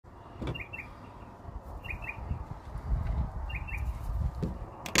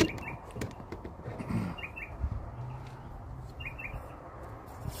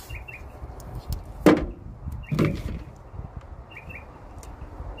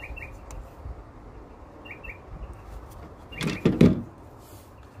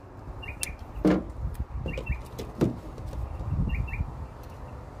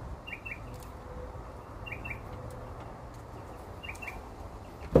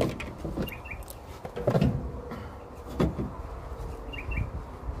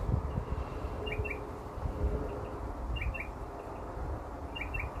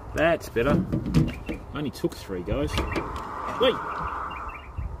That's better. Only took 3 goes. Wait.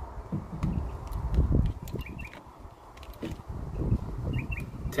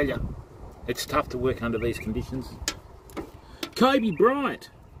 Tell ya, it's tough to work under these conditions. Kobe Bryant,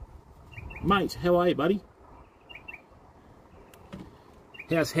 mate, how are you, buddy?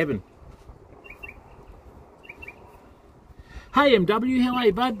 How's heaven? Hey MW, how are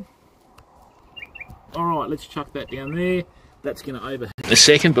you, bud? All right, let's chuck that down there. That's going to overheat in a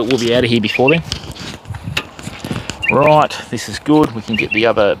second, but we'll be out of here before then. Right, this is good. We can get the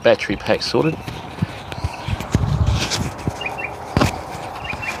other battery pack sorted.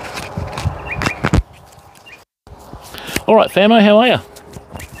 All right, famo, how are you?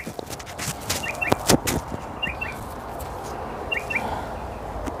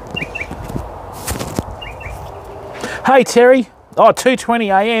 Hey Terry. Oh, 2:20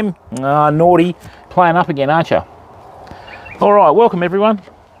 AM. Naughty. Playing up again, aren't you? All right, welcome everyone.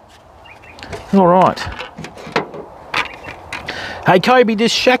 All right. Hey Kobe,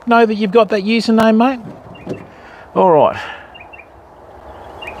 does Shaq know that you've got that username, mate? All right.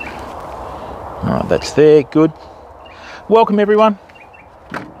 All right, that's there, good. Welcome everyone.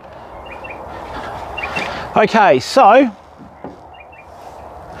 Okay, so.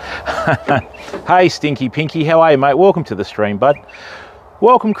 Hey Stinky Pinky, how are you, mate? Welcome to the stream, bud.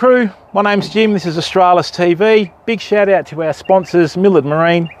 Welcome crew, my name's Jim, this is Australis TV. Big shout out to our sponsors, Millard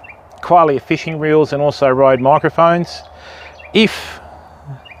Marine, Qualia Fishing Reels and also Rode Microphones.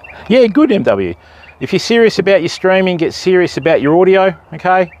 Yeah, good MW. If you're serious about your streaming, get serious about your audio,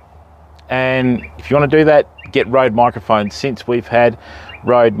 okay? And if you want to do that, get Rode Microphones. Since we've had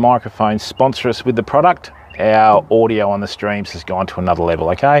Rode Microphones sponsor us with the product, our audio on the streams has gone to another level,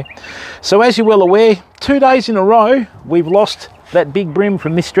 okay? So as you're well aware, 2 days in a row, we've lost that big bream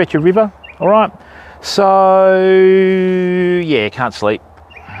from this stretch of river, all right? So, yeah, can't sleep.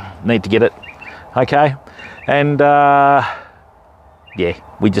 Need to get it, okay? And, yeah,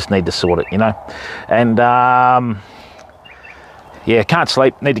 we just need to sort it, you know? And, yeah, can't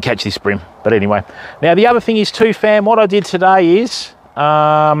sleep, need to catch this bream. But anyway, now the other thing is too, fam, what I did today is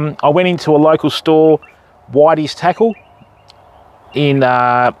I went into a local store, Whitey's Tackle in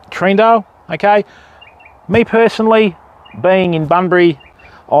Treendale, okay? Me personally, being in Bunbury,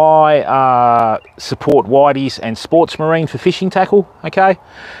 I support Whitey's and Sports Marine for fishing tackle, okay?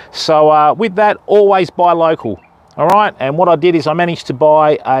 So with that, always buy local, all right? And what I did is I managed to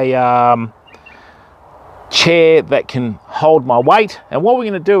buy a chair that can hold my weight. And what we're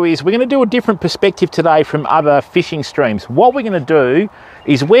going to do is we're going to do a different perspective today from other fishing streams. What we're going to do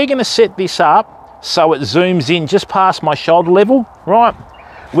is we're going to set this up so it zooms in just past my shoulder level, right?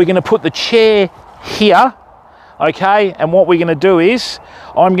 We're going to put the chair here, okay? And what we're going to do is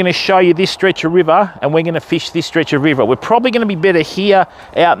I'm going to show you this stretch of river and we're going to fish this stretch of river. We're probably going to be better here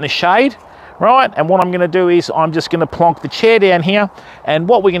out in the shade, right? And what I'm going to do is I'm just going to plonk the chair down here, and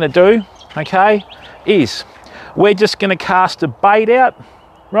what we're going to do, okay, is we're just going to cast a bait out,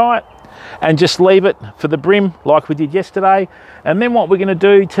 right? And just leave it for the bream like we did yesterday. And then what we're going to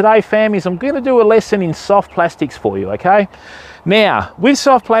do today, fam, is I'm going to do a lesson in soft plastics for you, okay? Now, with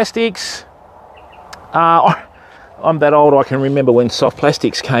soft plastics, I'm that old I can remember when soft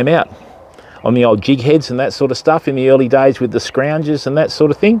plastics came out on the old jig heads and that sort of stuff in the early days with the scroungers and that sort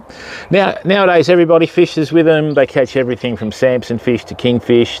of thing. Now, nowadays everybody fishes with them. They catch everything from Samson fish to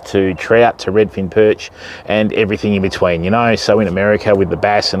kingfish to trout to redfin perch and everything in between, you know. So in America with the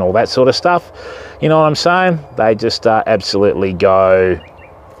bass and all that sort of stuff, you know what I'm saying? They just absolutely go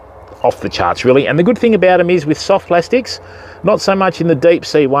off the charts, really. And the good thing about them is with soft plastics, not so much in the deep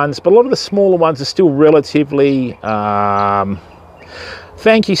sea ones, but a lot of the smaller ones are still relatively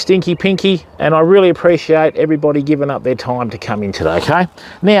thank you, Stinky Pinky, and I really appreciate everybody giving up their time to come in today, okay?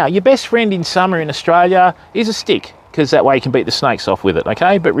 Now, your best friend in summer in Australia is a stick, because that way you can beat the snakes off with it,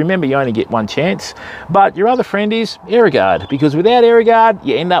 okay? But remember, you only get one chance. But your other friend is Aerogard, because without Aerogard,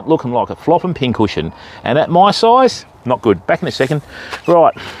 you end up looking like a flopping pincushion. And at my size, not good. Back in a second.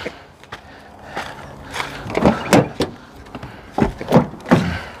 Right.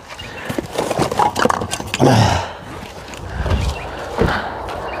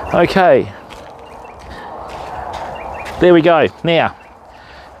 Okay, there we go. Now,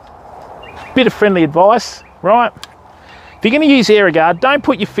 bit of friendly advice, right? If you're going to use Aerogard, don't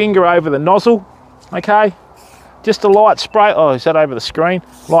put your finger over the nozzle, okay? Just a light spray. Oh, is that over the screen?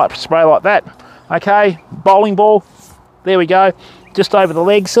 Light spray like that, okay? Bowling ball, there we go. Just over the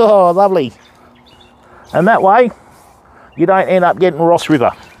legs. Oh, lovely. And that way, you don't end up getting Ross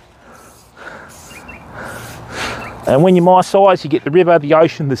River. And when you're my size, you get the river, the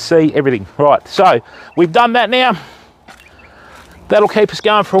ocean, the sea, everything. Right, so we've done that now. That'll keep us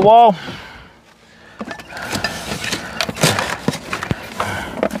going for a while.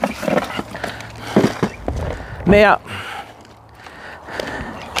 Now,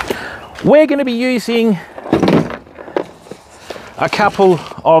 we're going to be using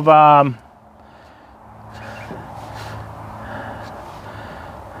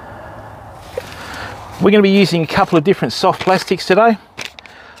a couple of different soft plastics today.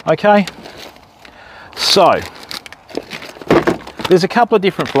 Okay, so there's a couple of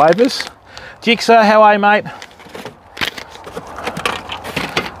different flavors. Jigsaw, how are you, mate?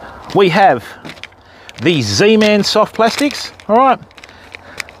 We have the Z-Man soft plastics, all right.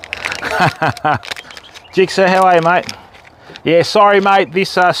 Jigsaw, how are you, mate? Yeah, sorry, mate,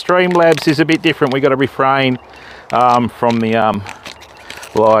 this Streamlabs is a bit different. We got to refrain from the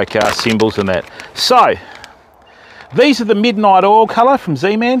symbols and that. So, these are the Midnight Oil colour from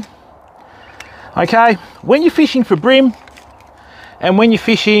Z-Man. Okay, when you're fishing for bream and when you're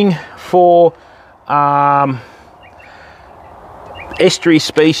fishing for estuary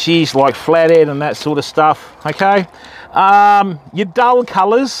species like flathead and that sort of stuff, okay, your dull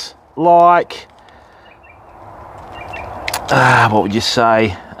colours like, what would you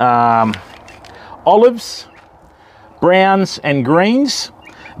say, olives, browns and greens,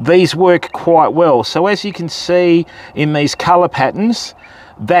 these work quite well. So as you can see in these colour patterns,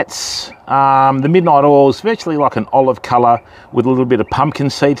 that's the Midnight Oil is virtually like an olive colour with a little bit of pumpkin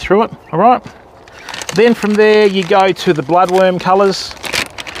seed through it, all right. Then from there you go to the bloodworm colours,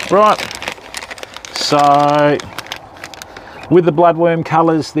 right. So with the bloodworm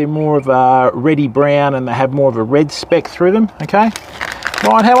colours, they're more of a reddy brown and they have more of a red speck through them, okay.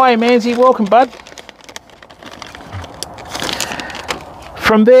 Right, how are you, Manzi? Welcome, bud.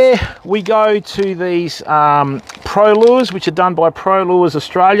 From there we go to these Pro Lures, which are done by Pro Lures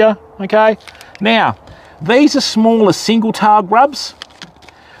Australia, okay. Now, these are smaller single tail grubs.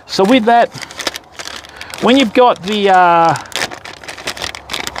 So with that, when you've got the,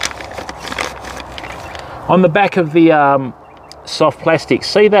 on the back of the soft plastic,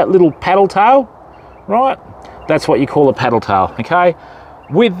 see that little paddle tail, right? That's what you call a paddle tail, okay?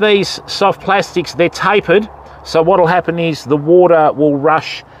 With these soft plastics, they're tapered, so what'll happen is the water will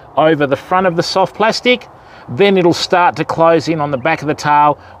rush over the front of the soft plastic, then it'll start to close in on the back of the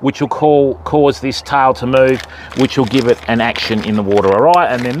tail, which will cause this tail to move, which will give it an action in the water, all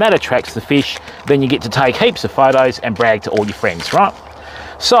right? And then that attracts the fish. Then you get to take heaps of photos and brag to all your friends, right?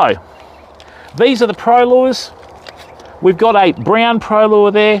 So, these are the Pro Lures. We've got a brown Pro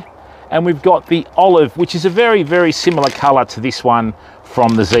Lure there, and we've got the olive, which is a very, very similar colour to this one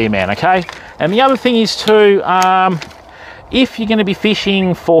from the Z-Man, okay? And the other thing is too, if you're going to be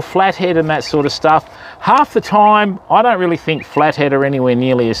fishing for flathead and that sort of stuff, half the time, I don't really think flathead are anywhere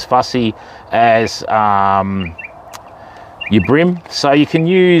nearly as fussy as your bream. So you can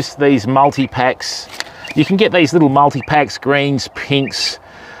use these multi-packs. You can get these little multi-packs, greens, pinks,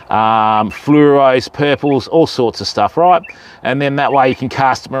 fluoros, purples, all sorts of stuff, right? And then that way you can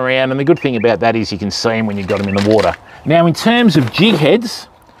cast them around. And the good thing about that is you can see them when you've got them in the water. Now, in terms of jig heads,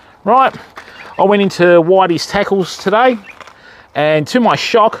 right, I went into Whitey's Tackles today, and to my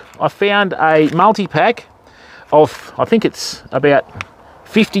shock, I found a multi-pack of, I think it's about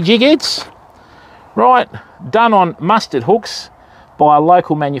 50 jig heads, right, done on mustard hooks by a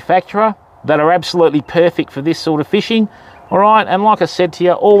local manufacturer that are absolutely perfect for this sort of fishing. All right, and like I said to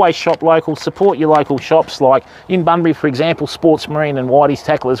you, always shop local, support your local shops, like in Bunbury, for example, Sports Marine and Whitey's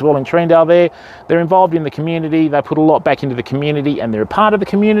Tackle as well in Treendale there. They're involved in the community, they put a lot back into the community, and they're a part of the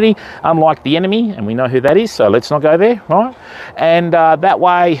community, unlike the enemy, and we know who that is, so let's not go there, right? And that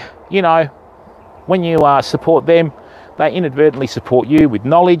way, you know, when you support them, they inadvertently support you with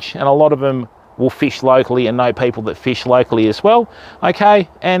knowledge, and a lot of them will fish locally and know people that fish locally as well, okay?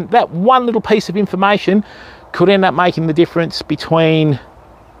 And that one little piece of information could end up making the difference between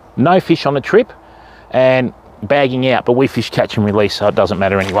no fish on a trip and bagging out, but we fish catch and release, so it doesn't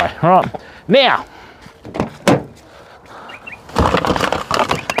matter anyway. All right, now,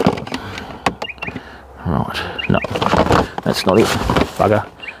 right, no, that's not it, bugger,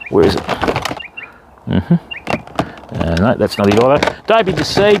 where is it? No, that's not it either. Don't be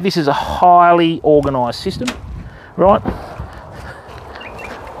deceived, this is a highly organised system, right?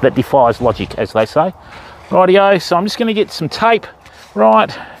 That defies logic, as they say. Rightio, so I'm just going to get some tape,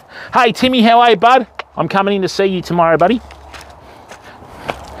 right? Hey Timmy, how are you, bud? I'm coming in to see you tomorrow, buddy.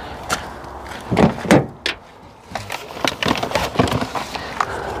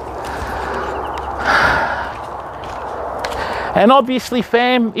 And obviously,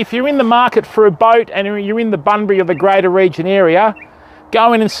 fam, if you're in the market for a boat and you're in the Bunbury or the greater region area,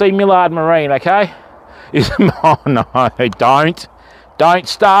 go in and see Millard Marine, okay? Oh no, don't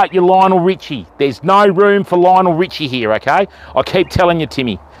start your Lionel Richie. There's no room for Lionel Richie here, okay? I keep telling you,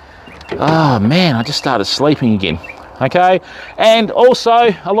 Timmy. Oh man, I just started sleeping again, okay? And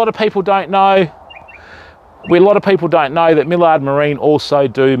also, a lot of people don't know that Millard Marine also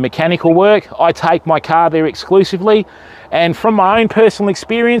do mechanical work. I take my car there exclusively, and from my own personal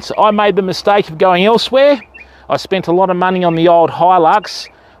experience, I made the mistake of going elsewhere. I spent a lot of money on the old Hilux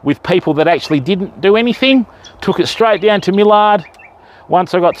with people that actually didn't do anything, took it straight down to Millard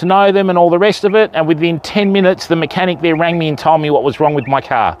once I got to know them and all the rest of it, and within 10 minutes, the mechanic there rang me and told me what was wrong with my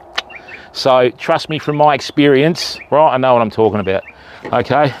car. So trust me, from my experience, right, I know what I'm talking about,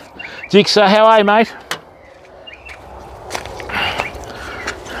 okay? Jigsaw, how are you, mate?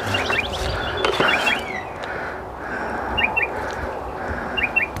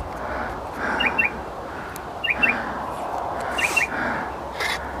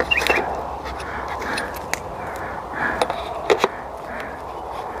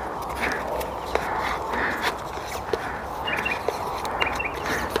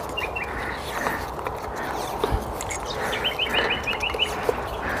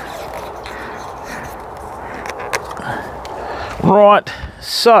 Right,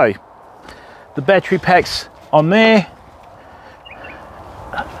 so the battery pack's on there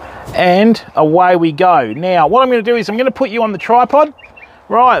and away we go. Now what I'm going to do is I'm going to put you on the tripod,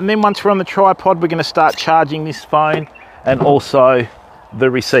 right, and then once we're on the tripod we're going to start charging this phone and also the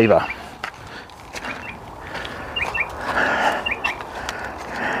receiver.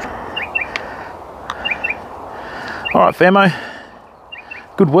 All right, famo,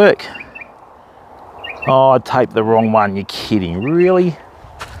 good work. Oh, I taped the wrong one, you're kidding, really?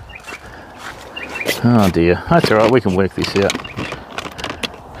 Oh dear, that's all right, we can work this out.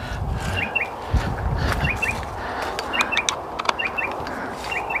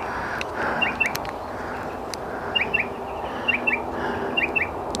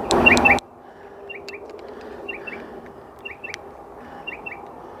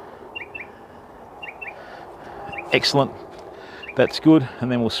 Excellent, that's good,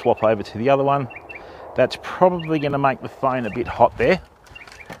 and then we'll swap over to the other one. That's probably going to make the phone a bit hot there.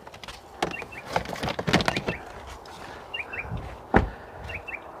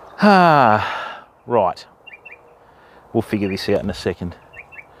 Right. We'll figure this out in a second.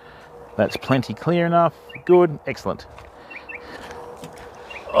 That's plenty clear enough. Good. Excellent.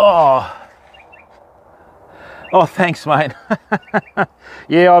 Oh, thanks, mate.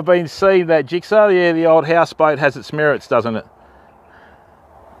 Yeah, I've been seeing that, Jigsaw. Yeah, the old houseboat has its merits, doesn't it?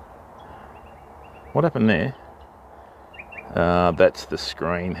 What happened there? That's the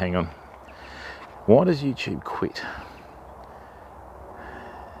screen. Hang on. Why does YouTube quit?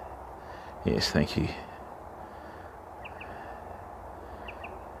 Yes, thank you.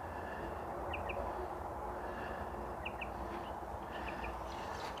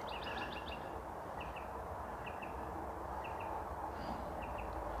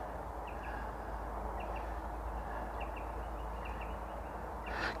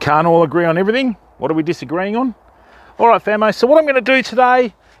 Can't all agree on everything. What are we disagreeing on? All right, famo, so what I'm going to do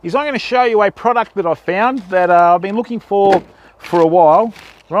today is I'm going to show you a product that I found that I've been looking for a while,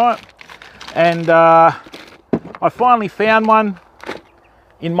 right? And I finally found one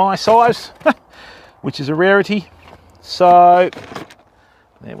in my size, which is a rarity. So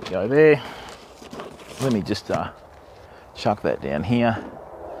there we go there. Let me just chuck that down here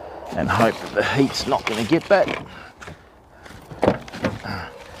and hope that the heat's not going to get that.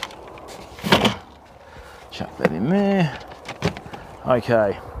 Chuck that in there.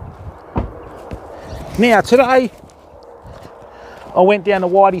 Okay. Now today I went down to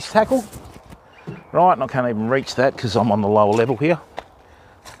Whitey's Tackle, right, and I can't even reach that because I'm on the lower level here.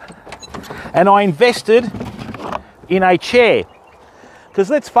 And I invested in a chair because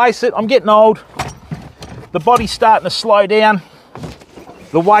let's face it, I'm getting old. The body's starting to slow down.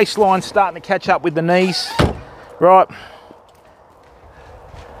 The waistline's starting to catch up with the knees, right?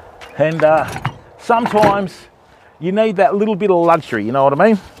 And sometimes you need that little bit of luxury, you know what I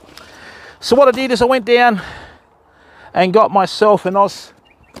mean? So what I did is I went down and got myself an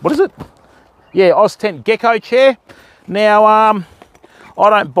what is it? Yeah, Oztent gecko chair. Now, I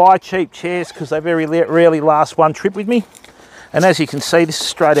don't buy cheap chairs because they very rarely last one trip with me. And as you can see, this is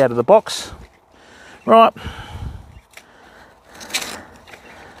straight out of the box. Right.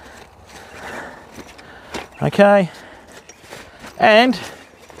 Okay. And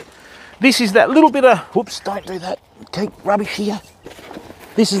this is that little bit of, whoops, don't do that. Keep rubbish here.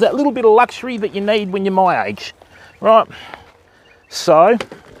 This is that little bit of luxury that you need when you're my age. Right. So,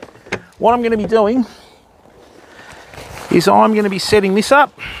 what I'm going to be doing is I'm going to be setting this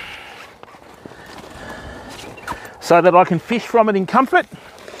up so that I can fish from it in comfort,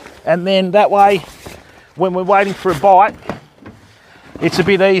 and then that way when we're waiting for a bite it's a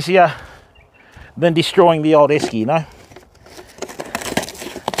bit easier than destroying the old esky, you know.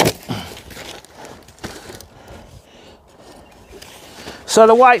 So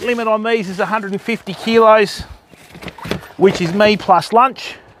the weight limit on these is 150 kilos, which is me plus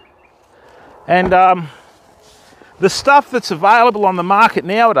lunch. And the stuff that's available on the market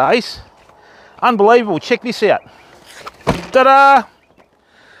nowadays, unbelievable. Check this out. Ta-da!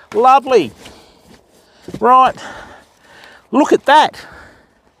 Lovely. Right, look at that.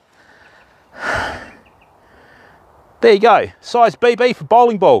 There you go, size BB for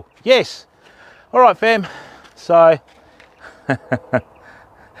bowling ball. Yes. All right, fam. So,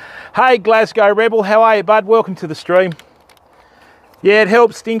 hey Glasgow Rebel, how are you, bud? Welcome to the stream. Yeah, it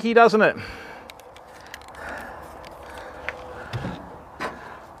helps Stinky, doesn't it?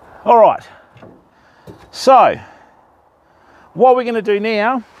 All right, so what we're going to do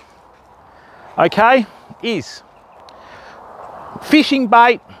now, okay, is fishing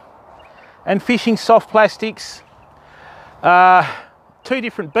bait and fishing soft plastics, two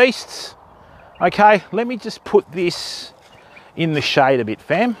different beasts. Okay, let me just put this in the shade a bit,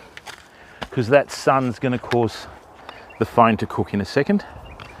 fam, because that sun's going to cause the phone to cook in a second.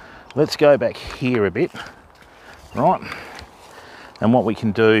 Let's go back here a bit, right? And what we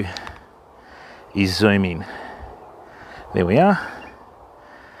can do is zoom in. There we are.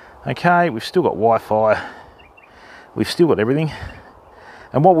 Okay, we've still got Wi-Fi. We've still got everything.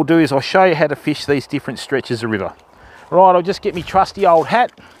 And what we'll do is I'll show you how to fish these different stretches of river. Right, I'll just get me trusty old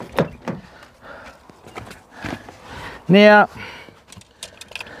hat. Now,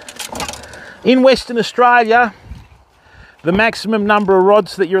 in Western Australia, the maximum number of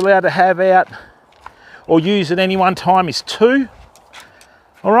rods that you're allowed to have out or use at any one time is 2.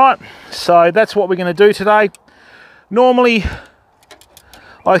 All right, so that's what we're going to do today. Normally,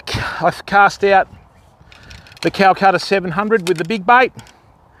 I cast out the Calcutta 700 with the big bait,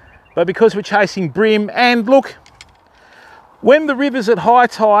 but because we're chasing bream, and look, when the river's at high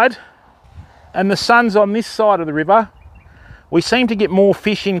tide and the sun's on this side of the river, we seem to get more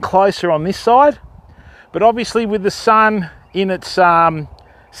fish in closer on this side. But obviously with the sun in its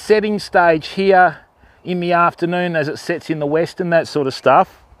setting stage here in the afternoon as it sets in the west and that sort of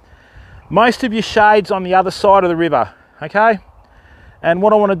stuff, most of your shade's on the other side of the river, okay? And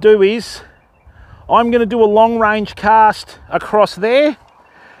what I want to do is I'm going to do a long range cast across there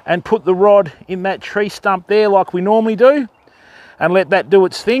and put the rod in that tree stump there like we normally do and let that do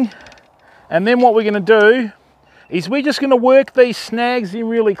its thing. And then what we're going to do is we're just going to work these snags in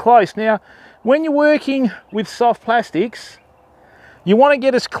really close. Now, when you're working with soft plastics, you want to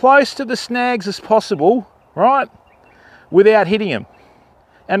get as close to the snags as possible, right, without hitting them.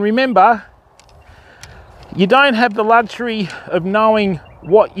 And remember, you don't have the luxury of knowing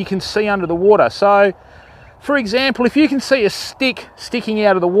what you can see under the water. So, for example, if you can see a stick sticking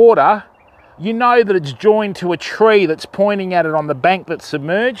out of the water, you know that it's joined to a tree that's pointing at it on the bank that's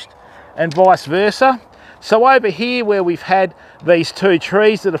submerged, and vice versa. So over here where we've had these 2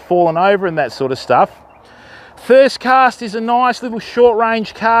 trees that have fallen over and that sort of stuff, first cast is a nice little short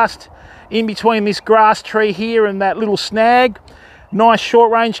range cast in between this grass tree here and that little snag. Nice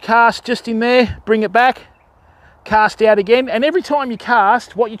short range cast just in there, bring it back, cast out again. And every time you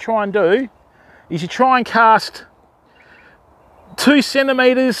cast, what you try and do is you try and cast 2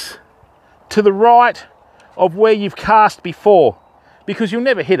 centimeters to the right of where you've cast before, because you'll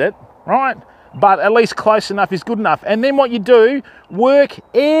never hit it, right? But at least close enough is good enough. And then what you do, work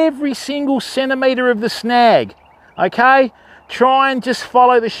every single centimeter of the snag, okay? Try and just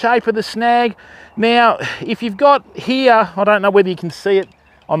follow the shape of the snag. Now, if you've got here, I don't know whether you can see it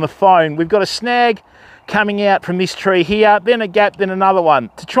on the phone, we've got a snag coming out from this tree here, then a gap, then another one.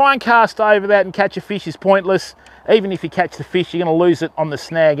 To try and cast over that and catch a fish is pointless. Even if you catch the fish, you're going to lose it on the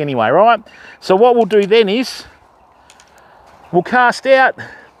snag anyway, right? So what we'll do then is we'll cast out,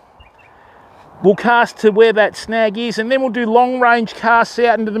 we'll cast to where that snag is, and then we'll do long range casts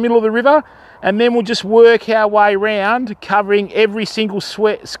out into the middle of the river. and then we'll just work our way around, covering every single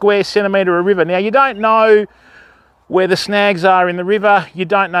square centimetre of river. Now, you don't know where the snags are in the river, you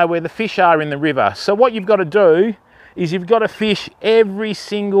don't know where the fish are in the river. So what you've got to do is you've got to fish every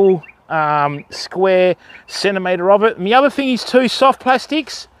single square centimetre of it. And the other thing is too, soft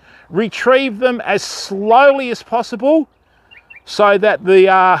plastics, retrieve them as slowly as possible so that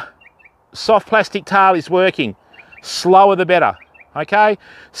the soft plastic tail is working. Slower the better, okay?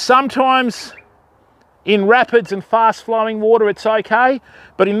 Sometimes in rapids and fast flowing water it's okay,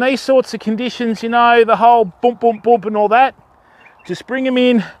 but in these sorts of conditions, you know, the whole bump, bump, bump and all that, just bring them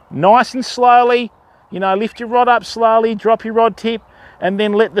in nice and slowly, you know, lift your rod up slowly, drop your rod tip, and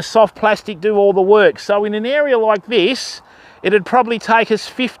then let the soft plastic do all the work. So in an area like this, it'd probably take us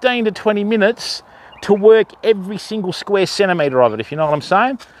 15 to 20 minutes to work every single square centimetre of it, if you know what I'm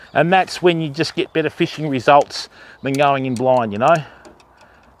saying. And that's when you just get better fishing results than going in blind, you know.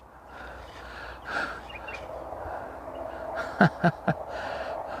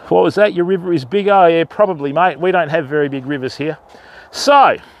 What was that? Your river is big? Oh yeah, probably, mate. We don't have very big rivers here.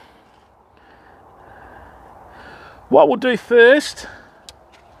 So, what we'll do first,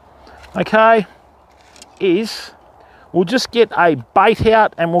 okay, is we'll just get a bait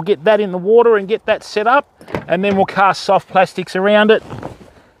out and we'll get that in the water and get that set up, and then we'll cast soft plastics around it.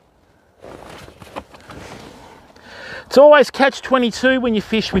 It's always catch-22 when you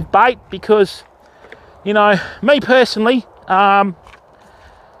fish with bait because, you know, me personally,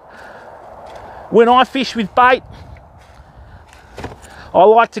 when I fish with bait, I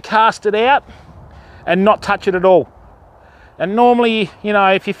like to cast it out and not touch it at all. And normally, you know,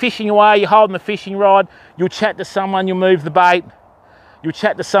 if you're fishing away, you're holding the fishing rod, you'll chat to someone, you'll move the bait. You'll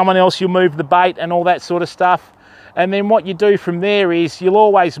chat to someone else, you'll move the bait and all that sort of stuff. And then what you do from there is you'll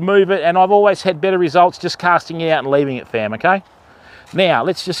always move it, and I've always had better results just casting it out and leaving it, fam, okay? Now,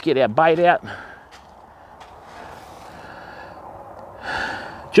 let's just get our bait out.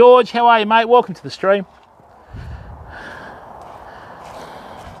 George, how are you, mate? Welcome to the stream.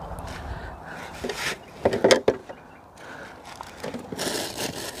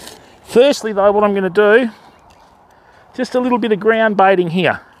 Firstly though, what I'm going to do, just a little bit of ground baiting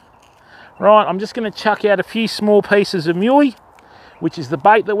here. Right, I'm just going to chuck out a few small pieces of muey, which is the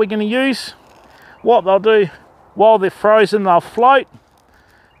bait that we're going to use. What they'll do, while they're frozen, they'll float,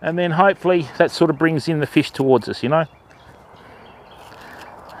 and then hopefully that sort of brings in the fish towards us, you know.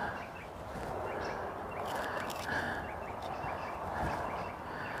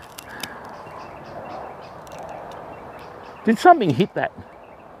 Did something hit that?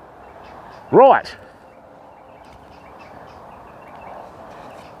 Right.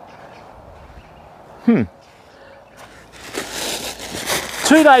 Hmm.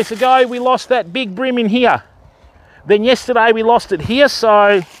 2 days ago we lost that big bream in here. Then yesterday we lost it here,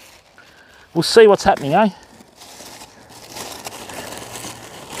 so we'll see what's happening, eh?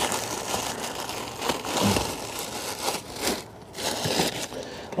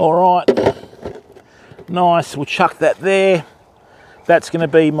 All right. Nice, we'll chuck that there. That's going to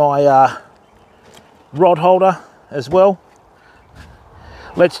be my rod holder as well.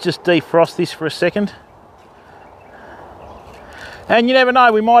 Let's just defrost this for a second. And you never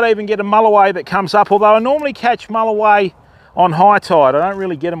know, we might even get a mulloway that comes up, although I normally catch mulloway on high tide. I don't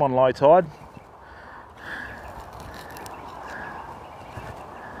really get them on low tide.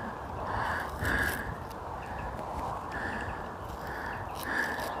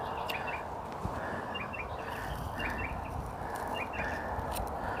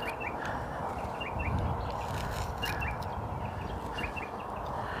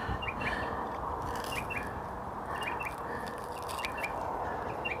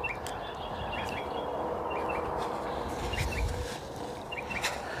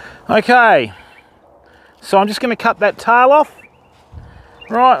 Okay, so I'm just going to cut that tail off.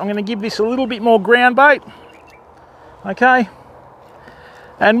 Right, I'm going to give this a little bit more ground bait. Okay,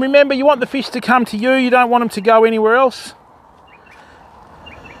 and remember, you want the fish to come to you, you don't want them to go anywhere else.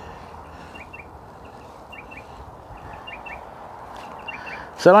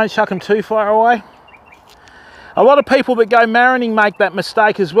 So don't chuck them too far away. A lot of people that go marroning make that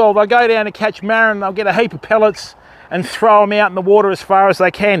mistake as well. They'll go down to catch marron, they'll get a heap of pellets and throw them out in the water as far as they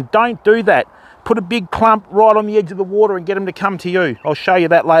can. Don't do that. Put a big clump right on the edge of the water and get them to come to you. I'll show you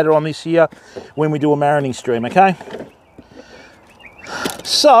that later on this year when we do a marroning stream, okay?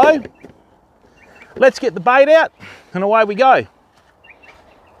 So, let's get the bait out and away we go.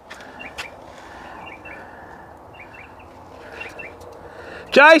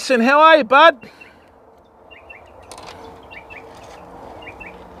 Jason, how are you, bud?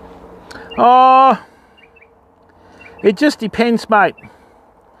 Oh, it just depends, mate.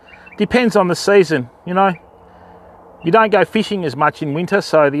 Depends on the season, you know. You don't go fishing as much in winter,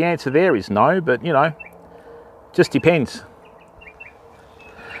 so the answer there is no, but you know, just depends.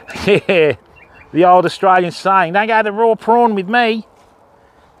 Yeah, the old Australian saying, don't go to raw prawn with me.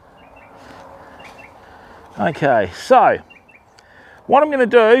 Okay, so what I'm going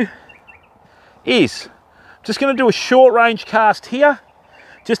to do is just going to do a short range cast here,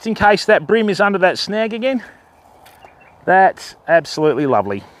 just in case that bream is under that snag again. That's absolutely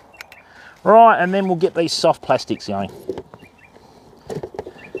lovely. Right, and then we'll get these soft plastics going.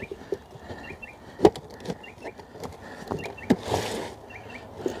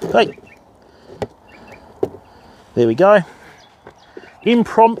 Hey, there we go.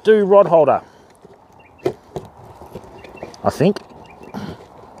 Impromptu rod holder, I think.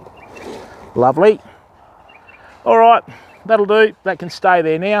 Lovely. All right, that'll do. That can stay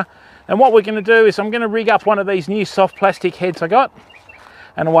there now. And what we're going to do is I'm going to rig up one of these new soft plastic heads I got,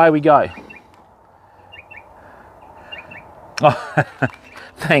 and away we go. Oh,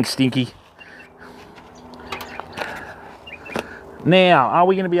 thanks, Stinky. Now, are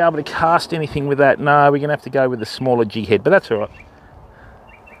we going to be able to cast anything with that? No, we're going to have to go with the smaller jig head, but that's all right.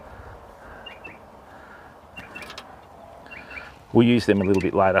 We'll use them a little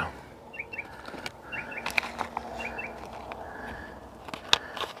bit later.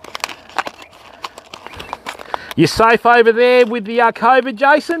 You safe over there with the COVID,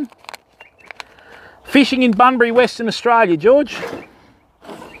 Jason? Fishing in Bunbury, Western Australia, George.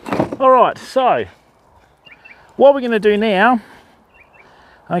 All right, so what we're going to do now,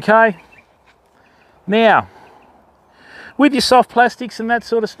 okay, now with your soft plastics and that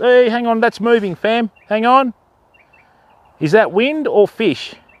sort of stuff. Hey, hang on, that's moving, fam. Hang on. Is that wind or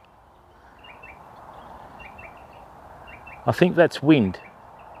fish? I think that's wind.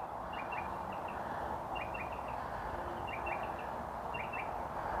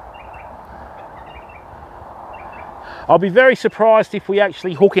 I'll be very surprised if we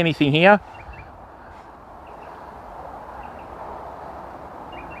actually hook anything here.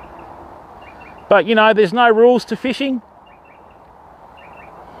 But you know, there's no rules to fishing.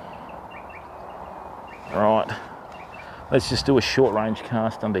 Right, let's just do a short range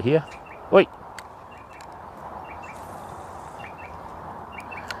cast under here. Wait.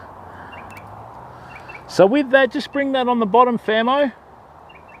 So with that, just bring that on the bottom, famo.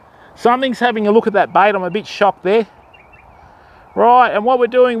 Something's having a look at that bait. I'm a bit shocked there. Right, and what we're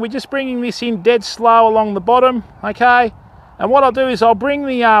doing, we're just bringing this in dead slow along the bottom, okay? And what I'll do is I'll bring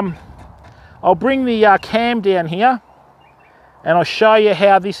the cam down here, and I'll show you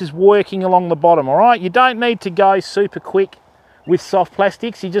how this is working along the bottom, all right? You don't need to go super quick with soft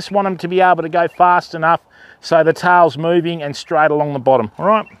plastics. You just want them to be able to go fast enough so the tail's moving and straight along the bottom, all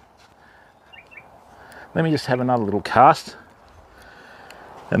right? Let me just have another little cast,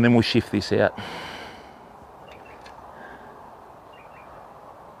 and then we'll shift this out.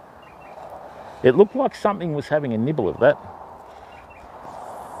 It looked like something was having a nibble of that.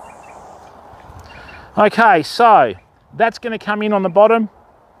 Okay, so that's going to come in on the bottom.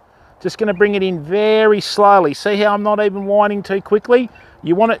 Just going to bring it in very slowly. See how I'm not even winding too quickly?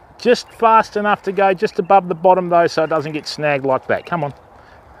 You want it just fast enough to go just above the bottom though, so it doesn't get snagged like that. Come on.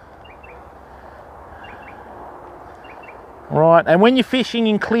 Right, and when you're fishing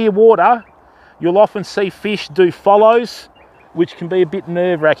in clear water, you'll often see fish do follows, which can be a bit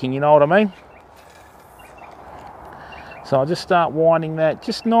nerve-wracking, you know what I mean? So I'll just start winding that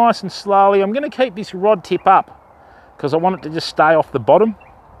just nice and slowly. I'm going to keep this rod tip up because I want it to just stay off the bottom.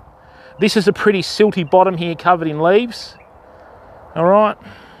 This is a pretty silty bottom here covered in leaves. All right.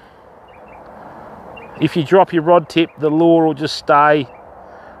 If you drop your rod tip, the lure will just stay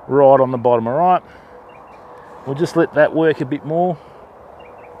right on the bottom, all right? We'll just let that work a bit more.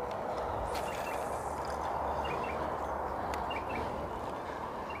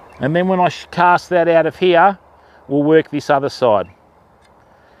 And then when I cast that out of here, we'll work this other side.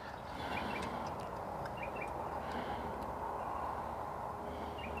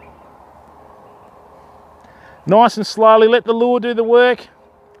 Nice and slowly, let the lure do the work.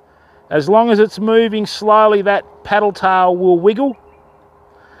 As long as it's moving slowly, that paddle tail will wiggle.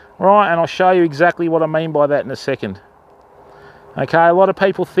 Right, and I'll show you exactly what I mean by that in a second. Okay, a lot of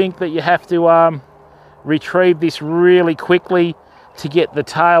people think that you have to retrieve this really quickly to get the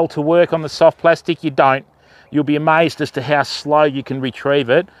tail to work on the soft plastic. You don't. You'll be amazed as to how slow you can retrieve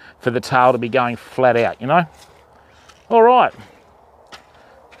it for the tail to be going flat out, you know? All right.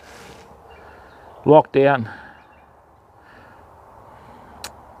 Lock down.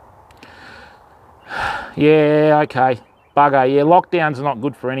 Yeah, okay. Bugger, yeah, lockdowns are not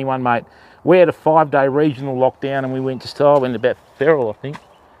good for anyone, mate. We had a 5-day regional lockdown and we went about feral, I think.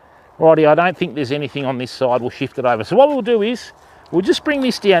 Righty, I don't think there's anything on this side. We'll shift it over. So what we'll do is, we'll just bring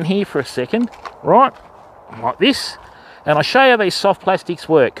this down here for a second, right? Like this. And I'll show you how these soft plastics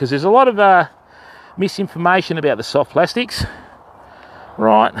work, because there's a lot of misinformation about the soft plastics.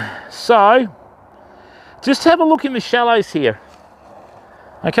 Right, so just have a look in the shallows here.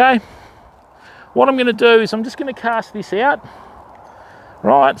 Okay, what I'm going to do is I'm just going to cast this out.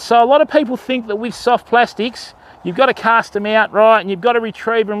 Right, so a lot of people think that with soft plastics you've got to cast them out, right, and you've got to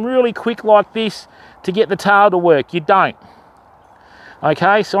retrieve them really quick like this to get the tail to work. You don't.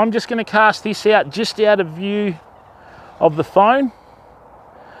 Okay, so I'm just going to cast this out just out of view of the phone,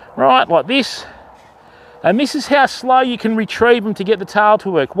 right, like this. And this is how slow you can retrieve them to get the tail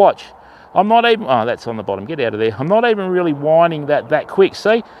to work. Watch. I'm not even, oh, that's on the bottom. Get out of there. I'm not even really winding that quick.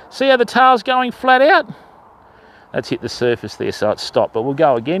 See how the tail's going flat out? That's hit the surface there, so it's stopped. But we'll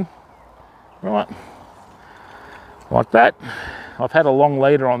go again. Right. Like that. I've had a long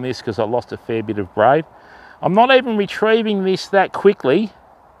leader on this because I lost a fair bit of braid. I'm not even retrieving this that quickly.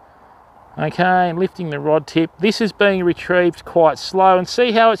 Okay, and lifting the rod tip. This is being retrieved quite slow, and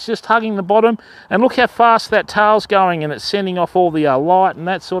see how it's just hugging the bottom, and look how fast that tail's going, and it's sending off all the light and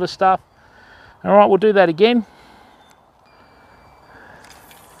that sort of stuff. All right, we'll do that again.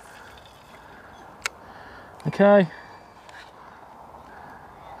 Okay.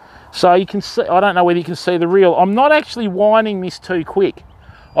 So you can see, I don't know whether you can see the reel. I'm not actually winding this too quick.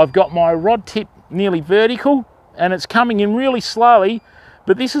 I've got my rod tip nearly vertical, and it's coming in really slowly.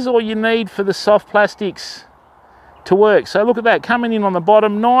 But this is all you need for the soft plastics to work. So look at that, coming in on the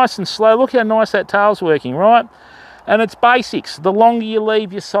bottom, nice and slow. Look how nice that tail's working, right? And it's basics. The longer you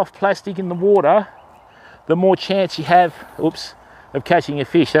leave your soft plastic in the water, the more chance you have, oops, of catching a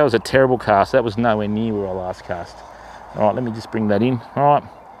fish. That was a terrible cast. That was nowhere near where I last cast. All right, let me just bring that in. All right,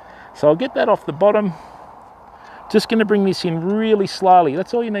 so I'll get that off the bottom. Just going to bring this in really slowly.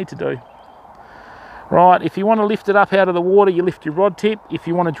 That's all you need to do. Right, if you want to lift it up out of the water, you lift your rod tip. If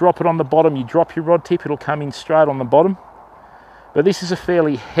you want to drop it on the bottom, you drop your rod tip. It'll come in straight on the bottom. But this is a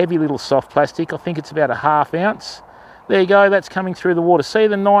fairly heavy little soft plastic. I think it's about a ½ ounce. There you go, that's coming through the water. See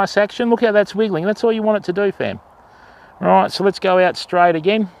the nice action? Look how that's wiggling. That's all you want it to do, fam. Right, so let's go out straight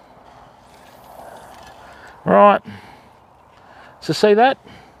again. Right, so see that?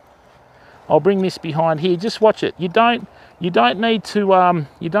 I'll bring this behind here. Just watch it. You don't need to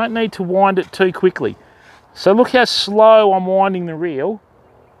wind it too quickly. So look how slow I'm winding the reel,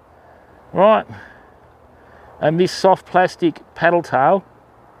 right? And this soft plastic paddle tail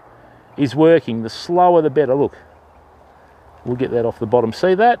is working. The slower the better. Look, we'll get that off the bottom.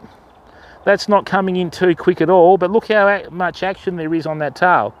 See that? That's not coming in too quick at all, but look how much action there is on that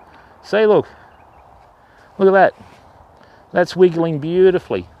tail. See, look at that. That's wiggling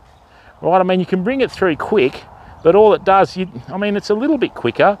beautifully, right? I mean, you can bring it through quick, but all it does, I mean, it's a little bit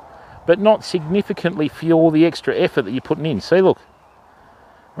quicker, but not significantly for all the extra effort that you're putting in. See, look.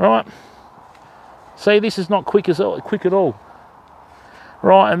 Right. See, this is not quick at all.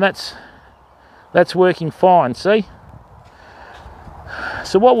 Right, and that's working fine, see?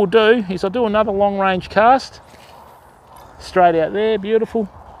 So what we'll do is I'll do another long range cast. Straight out there, beautiful.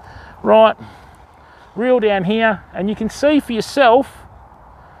 Right, reel down here, and you can see for yourself,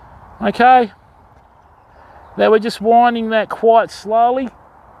 okay, that we're just winding that quite slowly.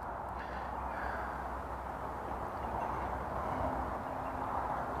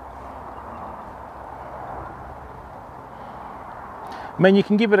 I mean, you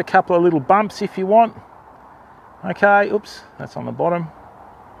can give it a couple of little bumps if you want. Okay, oops, that's on the bottom.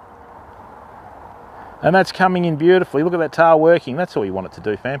 And that's coming in beautifully. Look at that tail working. That's all you want it to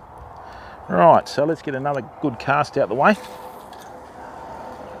do, fam. Right, so let's get another good cast out the way.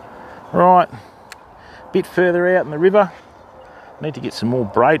 Right. Bit further out in the river. Need to get some more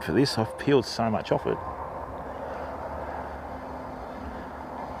braid for this. I've peeled so much off it.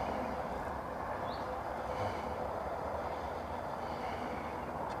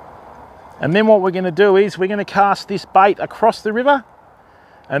 And then what we're going to do is we're going to cast this bait across the river,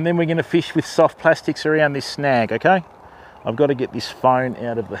 and then we're going to fish with soft plastics around this snag, okay? I've got to get this phone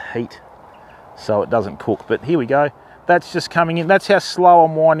out of the heat so it doesn't cook, but here we go. That's just coming in. That's how slow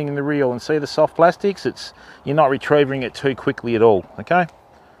I'm winding the reel, and see the soft plastics? You're not retrieving it too quickly at all, okay?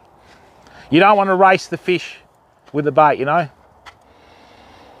 You don't want to race the fish with the bait, you know?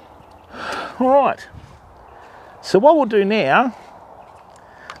 All right. So what we'll do now,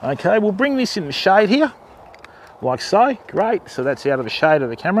 okay, we'll bring this in the shade here, like so. Great, so that's out of the shade of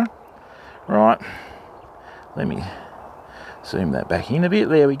the camera. Right, let me zoom that back in a bit.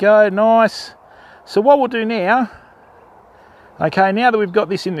 There we go, nice. So what we'll do now, okay, now that we've got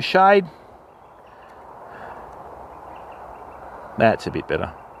this in the shade, that's a bit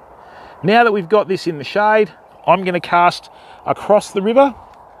better. Now that we've got this in the shade, I'm going to cast across the river.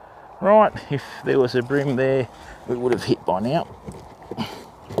 Right, if there was a bream there, we would have hit by now.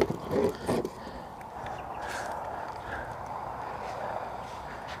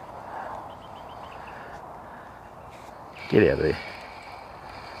 Get out of there.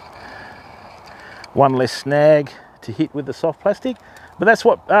 One less snag to hit with the soft plastic, but that's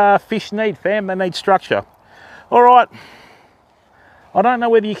what fish need, fam. They need structure. All right, I don't know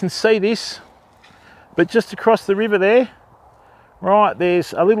whether you can see this, but just across the river there, right,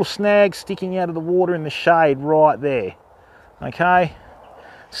 there's a little snag sticking out of the water in the shade right there. Okay,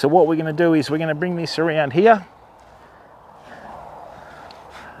 so what we're going to do is we're going to bring this around here.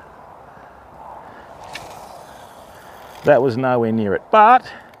 That was nowhere near it, but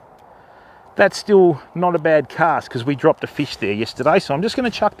that's still not a bad cast because we dropped a fish there yesterday. So I'm just going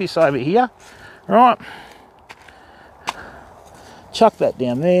to chuck this over here. Right, chuck that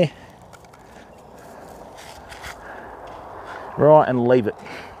down there. Right, and leave it.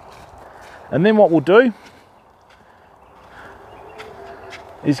 And then what we'll do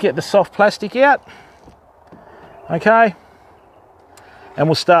is get the soft plastic out. Okay, and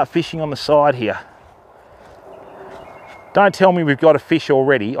we'll start fishing on the side here. Don't tell me we've got a fish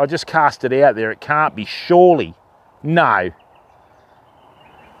already. I just cast it out there. It can't be, surely. No.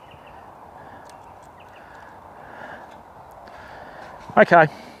 Okay.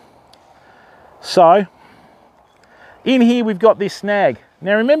 So, in here we've got this snag.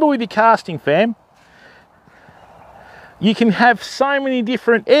 Now remember with your casting, fam, you can have so many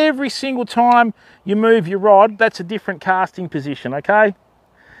different, every single time you move your rod, that's a different casting position, okay?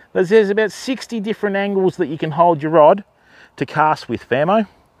 There's about 60 different angles that you can hold your rod to cast with, famo,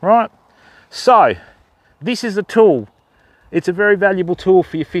 right? So this is a tool. It's a very valuable tool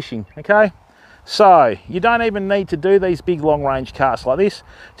for your fishing, okay? So you don't even need to do these big long range casts like this.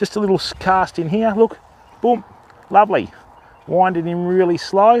 Just a little cast in here, look, boom, lovely. Wind it in really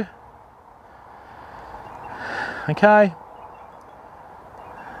slow. Okay.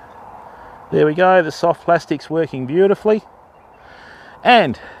 There we go, the soft plastic's working beautifully.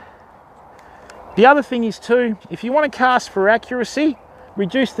 And the other thing is too, if you want to cast for accuracy,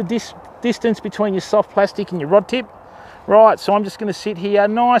 reduce the distance between your soft plastic and your rod tip. Right, so I'm just going to sit here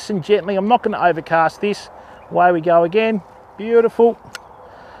nice and gently. I'm not going to overcast this. Away we go again. Beautiful.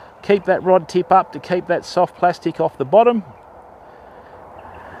 Keep that rod tip up to keep that soft plastic off the bottom.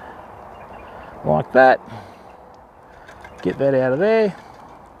 Like that. Get that out of there.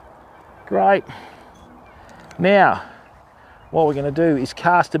 Great. Now, what we're going to do is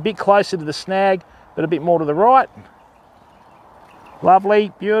cast a bit closer to the snag, but a bit more to the right.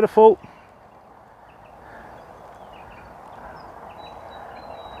 Lovely, beautiful.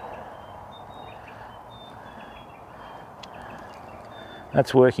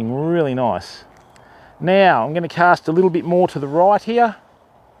 That's working really nice. Now, I'm going to cast a little bit more to the right here.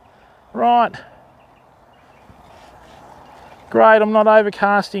 Right. Great, I'm not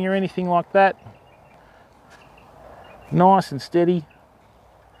overcasting or anything like that. Nice and steady.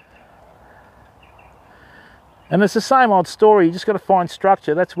 And it's the same old story, you just got to find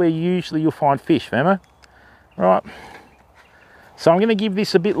structure. That's where usually you'll find fish, famo. Right. So I'm going to give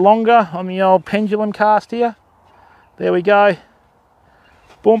this a bit longer on the old pendulum cast here. There we go.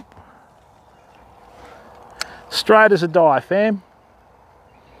 Boom. Straight as a die, fam.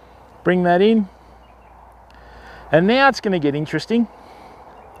 Bring that in. And now it's going to get interesting.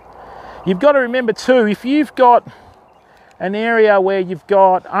 You've got to remember too, if you've got an area where you've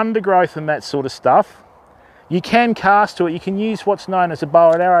got undergrowth and that sort of stuff, you can cast to it. You can use what's known as a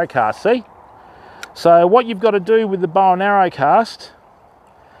bow and arrow cast, see? So what you've got to do with the bow and arrow cast,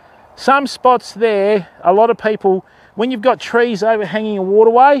 some spots there, a lot of people, when you've got trees overhanging a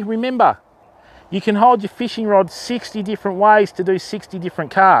waterway, remember, you can hold your fishing rod 60 different ways to do 60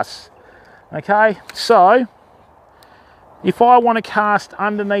 different casts. Okay, so if I want to cast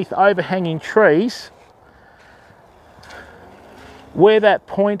underneath overhanging trees, where that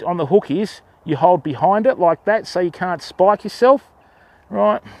point on the hook is, you hold behind it like that so you can't spike yourself,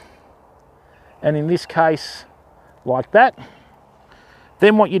 right? And in this case, like that.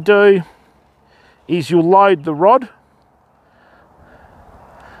 Then what you do is you'll load the rod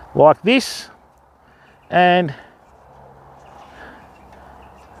like this, and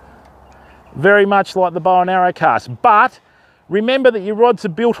very much like the bow and arrow cast. But remember that your rods are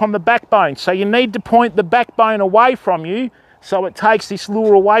built on the backbone, so you need to point the backbone away from you so it takes this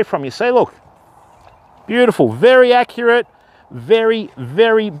lure away from you. See, look, beautiful, very accurate, very,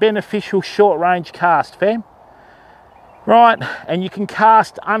 very beneficial short range cast, fam. Right, and you can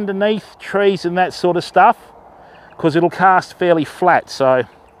cast underneath trees and that sort of stuff because it'll cast fairly flat. So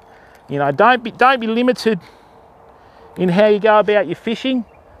You know, don't be limited in how you go about your fishing.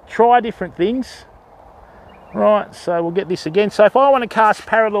 Try different things. Right, so we'll get this again. So if I want to cast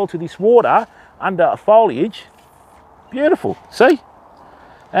parallel to this water under a foliage, beautiful, see?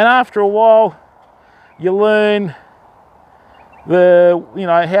 And after a while, you learn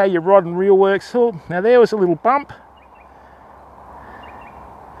how your rod and reel works. Oh, now there was a little bump.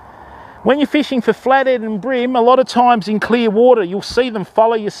 When you're fishing for flathead and bream, a lot of times in clear water, you'll see them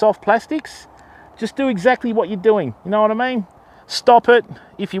follow your soft plastics. Just do exactly what you're doing, you know what I mean? Stop it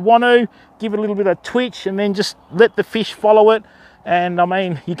if you want to, give it a little bit of twitch, and then just let the fish follow it. And I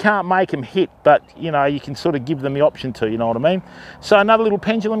mean, you can't make them hit, but you know, you can sort of give them the option to, you know what I mean? So another little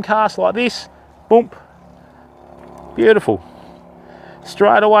pendulum cast like this, boom, beautiful.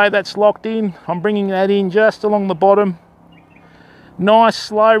 Straight away that's locked in. I'm bringing that in just along the bottom. Nice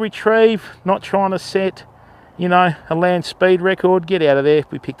slow retrieve, not trying to set, you know, a land speed record. Get out of there,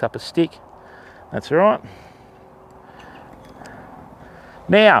 we picked up a stick. That's all right.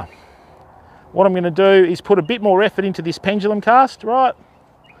 Now, what I'm going to do is put a bit more effort into this pendulum cast, right?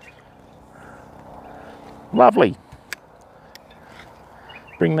 Lovely.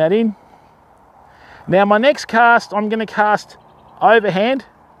 Bring that in. Now my next cast, I'm going to cast overhand,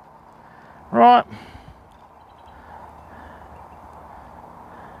 right?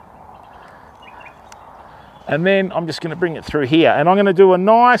 And then I'm just going to bring it through here, and I'm going to do a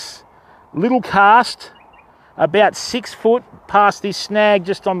nice little cast about 6 foot past this snag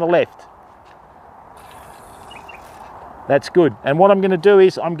just on the left. That's good. And what I'm going to do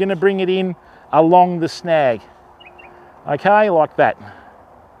is I'm going to bring it in along the snag. Okay, like that.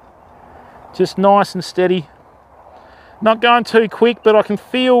 Just nice and steady. Not going too quick, but I can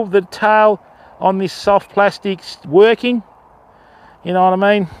feel the tail on this soft plastic working. You know what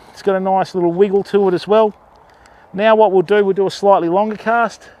I mean? It's got a nice little wiggle to it as well. Now what we'll do a slightly longer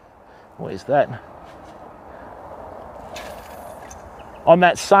cast. Where's that? On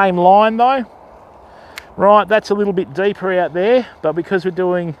that same line though. Right, that's a little bit deeper out there, but because we're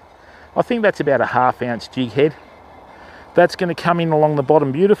doing, I think that's about a 1/2 ounce jig head. That's going to come in along the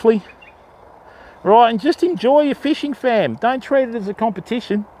bottom beautifully. Right, and just enjoy your fishing, fam. Don't treat it as a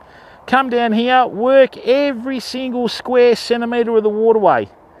competition. Come down here, work every single square centimetre of the waterway.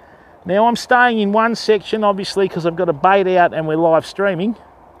 Now I'm staying in one section, obviously, because I've got a bait out and we're live streaming.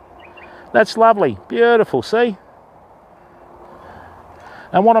 That's lovely, beautiful, see?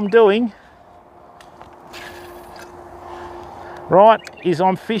 And what I'm doing, right, is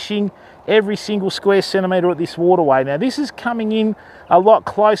I'm fishing every single square centimetre of this waterway. Now this is coming in a lot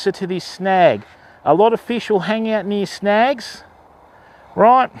closer to this snag. A lot of fish will hang out near snags,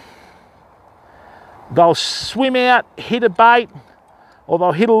 right? They'll swim out, hit a bait, or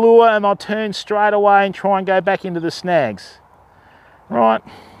they'll hit a lure and they'll turn straight away and try and go back into the snags, right?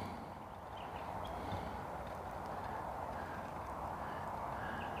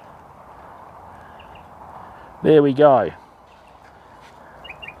 There we go.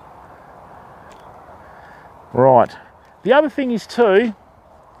 Right. The other thing is too,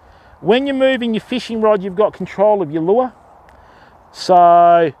 when you're moving your fishing rod, you've got control of your lure.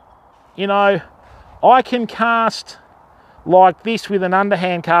 So, you know, I can cast like this with an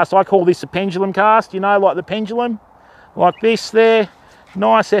underhand cast. I call this a pendulum cast, you know, like the pendulum, like this there.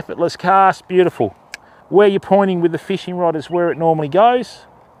 Nice effortless cast, beautiful. Where you're pointing with the fishing rod is where it normally goes.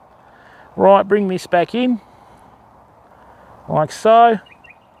 Right, bring this back in, like so.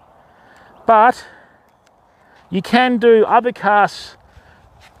 But you can do other casts.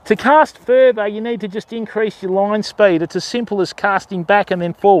 To cast further, you need to just increase your line speed. It's as simple as casting back and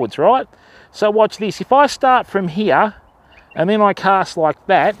then forwards, right? So watch this. If I start from here and then I cast like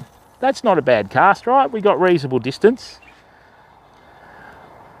that, that's not a bad cast, right? We got reasonable distance.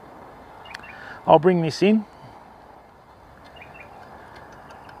 I'll bring this in.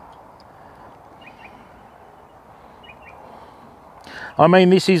 I mean,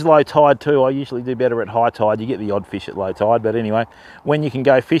 this is low tide too. I usually do better at high tide. You get the odd fish at low tide, but anyway, when you can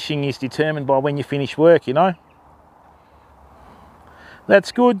go fishing is determined by when you finish work, you know.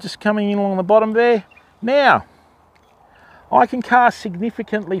 That's good, just coming in along the bottom there. Now, I can cast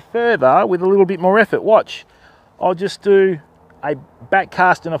significantly further with a little bit more effort. Watch, I'll just do a back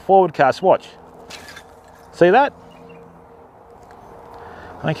cast and a forward cast, watch. See that?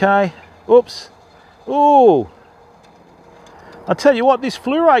 Okay, oops, ooh. I'll tell you what, this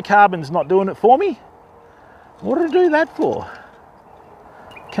fluorocarbon's not doing it for me. What did I do that for?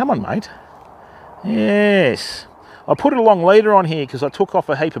 Come on, mate. Yes. I put a long leader on here because I took off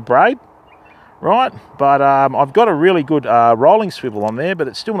a heap of braid, right? But I've got a really good rolling swivel on there, but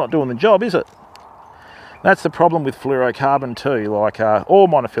it's still not doing the job, is it? That's the problem with fluorocarbon too, like all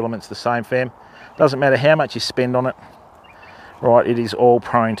monofilaments the same, fam. Doesn't matter how much you spend on it, right, it is all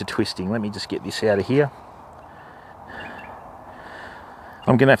prone to twisting. Let me just get this out of here.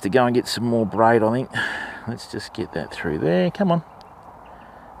 I'm gonna have to go and get some more braid, I think. Let's just get that through there, come on.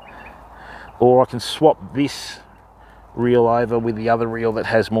 Or I can swap this reel over with the other reel that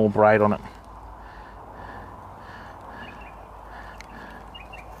has more braid on it.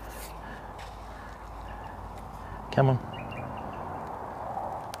 Come on.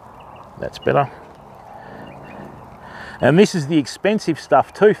 That's better. And this is the expensive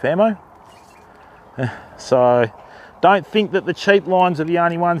stuff too, famo. So don't think that the cheap lines are the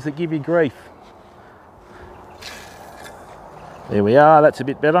only ones that give you grief. There we are, that's a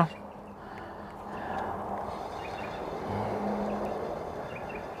bit better.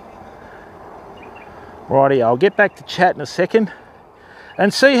 Righty, I'll get back to chat in a second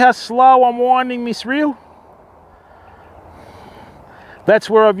and see how slow I'm winding this reel. That's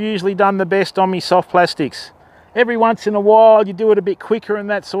where I've usually done the best on my soft plastics. Every once in a while you do it a bit quicker and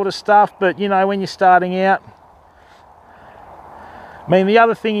that sort of stuff, but you know, when you're starting out. I mean, the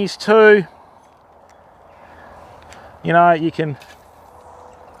other thing is too, you know, you can,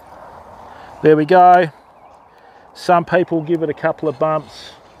 there we go. Some people give it a couple of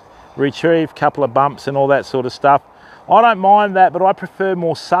bumps, retrieve, couple of bumps and all that sort of stuff. I don't mind that, but I prefer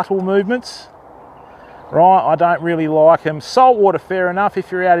more subtle movements. Right, I don't really like them. Saltwater, fair enough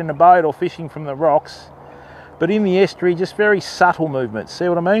if you're out in a boat or fishing from the rocks. But in the estuary, just very subtle movements. See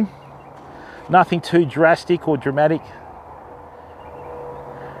what I mean? Nothing too drastic or dramatic.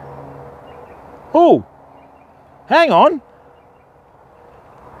 Oh, hang on.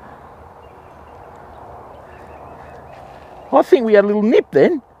 I think we had a little nip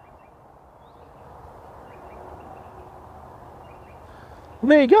then. Well,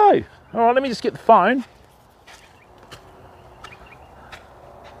 there you go. All right, let me just get the phone.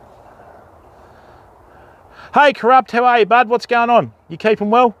 Hey, Corrupt, how are you, bud? What's going on? You keeping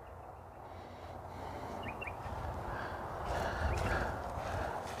well?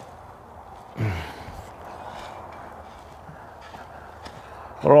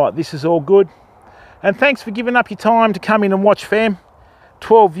 All right, this is all good. And thanks for giving up your time to come in and watch, fam.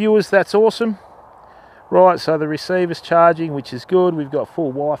 12 viewers, that's awesome. Right, so the receiver's charging, which is good. We've got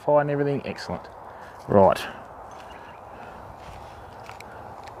full Wi-Fi and everything, excellent. Right.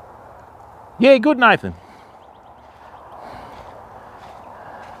 Yeah, good, Nathan.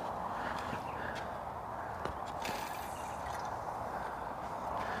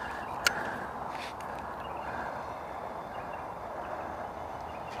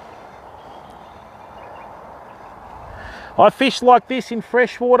 I fish like this in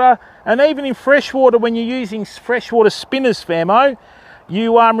freshwater, and even in freshwater when you're using freshwater spinners, famo,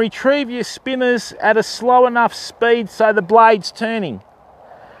 you retrieve your spinners at a slow enough speed so the blade's turning.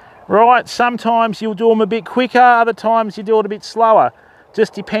 Right, sometimes you'll do them a bit quicker, other times you do it a bit slower.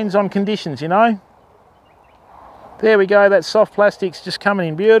 Just depends on conditions, you know. There we go, that soft plastic's just coming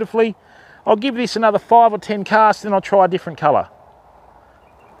in beautifully. I'll give this another 5 or 10 casts, then I'll try a different colour.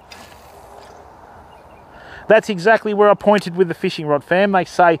 That's exactly where I pointed with the fishing rod, fam. They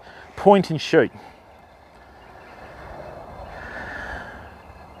say point and shoot.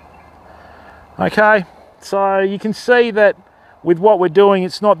 Okay, so you can see that with what we're doing,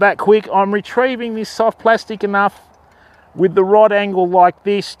 it's not that quick. I'm retrieving this soft plastic enough with the rod angle like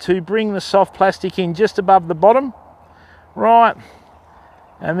this to bring the soft plastic in just above the bottom. Right,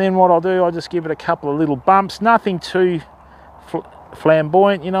 and then what I'll do, I'll just give it a couple of little bumps. Nothing too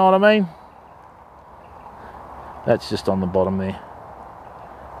flamboyant, you know what I mean? That's just on the bottom there.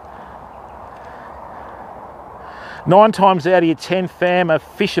 9 times out of your 10, fam, a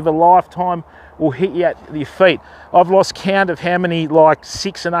fish of a lifetime will hit you at your feet. I've lost count of how many like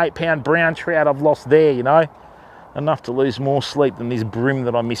 6 and 8 pound brown trout I've lost there, you know. Enough to lose more sleep than this bream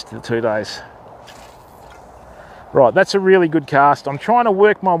that I missed the 2 days. Right, that's a really good cast. I'm trying to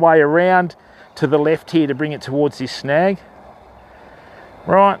work my way around to the left here to bring it towards this snag.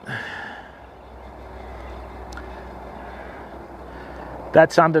 Right.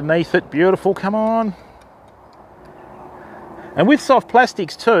 That's underneath it, beautiful, come on. And with soft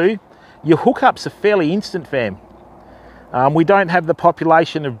plastics too, your hookups are fairly instant, fam. We don't have the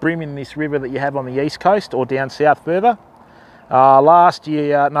population of bream in this river that you have on the east coast or down south further. Last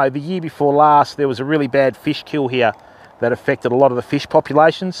year, no, the year before last, there was a really bad fish kill here that affected a lot of the fish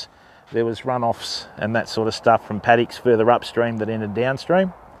populations. There was runoffs and that sort of stuff from paddocks further upstream that ended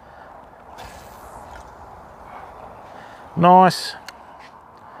downstream. Nice.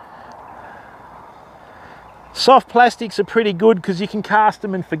 Soft plastics are pretty good because you can cast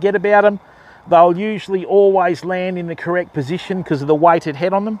them and forget about them. they'll usually always land in the correct position because of the weighted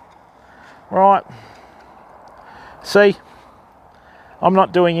head on them. Right, see, I'm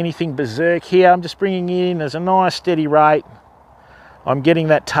not doing anything berserk here. I'm just bringing it in as a nice steady rate. I'm getting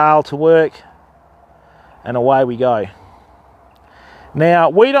that tail to work, and away we go. Now,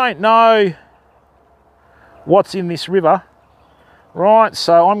 we don't know what's in this river, right?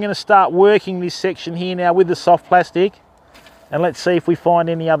 So I'm going to start working this section here now with the soft plastic, and let's see if we find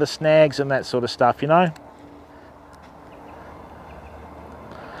any other snags and that sort of stuff, you know.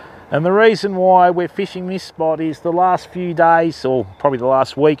 And the reason why we're fishing this spot is the last few days, or probably the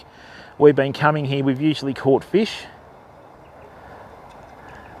last week, we've been coming here, we've usually caught fish.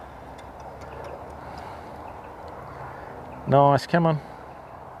 Nice, come on.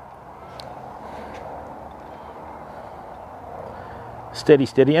 Steady,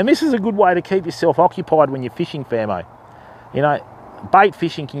 steady. And this is a good way to keep yourself occupied when you're fishing, famo. You know, bait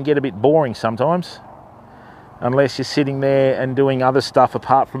fishing can get a bit boring sometimes, unless you're sitting there and doing other stuff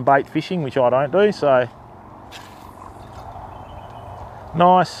apart from bait fishing, which I don't do, so.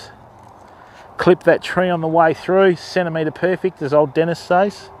 Nice. Clip that tree on the way through, centimetre perfect, as old Dennis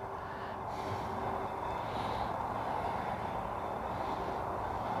says.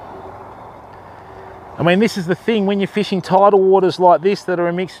 I mean, this is the thing, when you're fishing tidal waters like this that are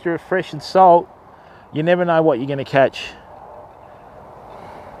a mixture of fresh and salt, you never know what you're going to catch.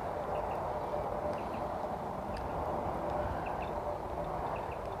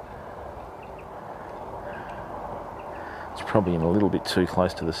 It's probably in a little bit too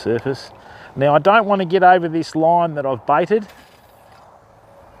close to the surface. Now, I don't want to get over this line that I've baited.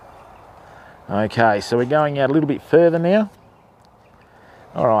 Okay, so we're going out a little bit further now.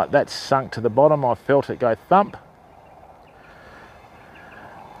 All right, that's sunk to the bottom. I felt it go thump.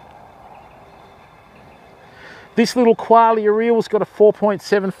 This little qualia reel's got a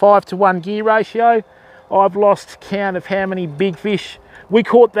 4.75 to 1 gear ratio. I've lost count of how many big fish. We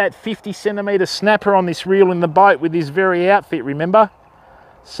caught that 50 centimetre snapper on this reel in the boat with this very outfit, remember?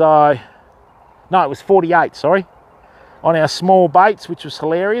 So, no, it was 48, sorry, on our small baits, which was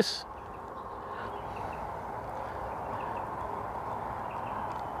hilarious.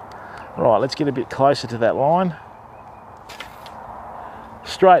 Right, let's get a bit closer to that line.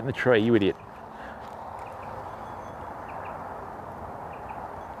 Straight in the tree, you idiot.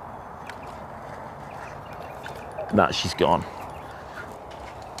 No, she's gone.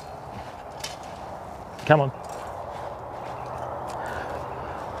 Come on.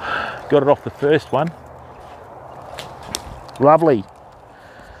 Got it off the first one. Lovely.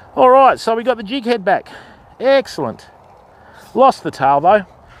 All right, so we got the jig head back. Excellent. Lost the tail though.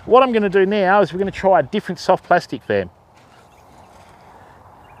 What I'm going to do now is we're going to try a different soft plastic, fam.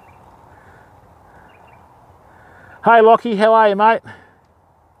 Hey Lockie, how are you, mate?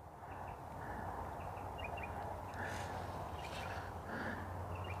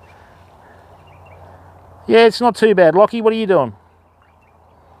 Yeah, it's not too bad. Lockie, what are you doing?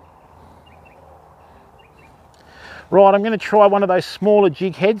 Right, I'm going to try one of those smaller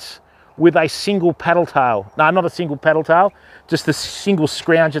jig heads with a single paddle tail. No, not a single paddle tail, just the single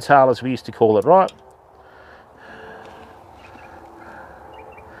scrounger tail, as we used to call it, right?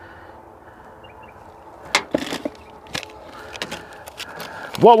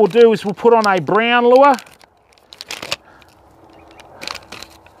 What we'll do is we'll put on a brown lure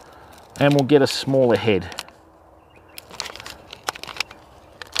and we'll get a smaller head.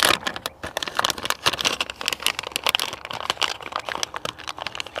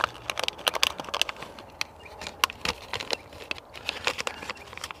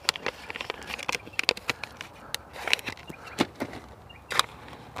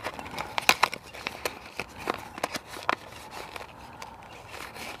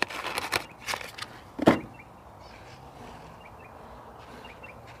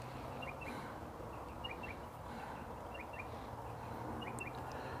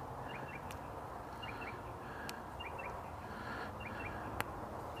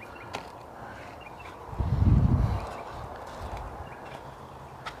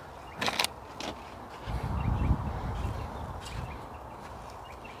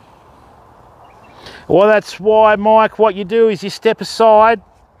 Well, that's why, Mike, what you do is you step aside.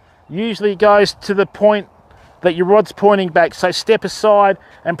 Usually it goes to the point that your rod's pointing back. So step aside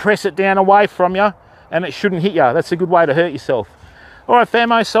and press it down away from you and it shouldn't hit you. That's a good way to hurt yourself. All right,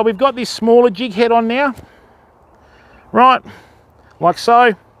 famo, so we've got this smaller jig head on now. Right, like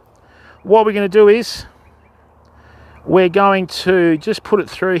so. What we're going to do is we're going to just put it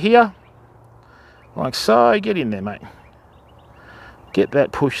through here. Like so. Get in there, mate. Get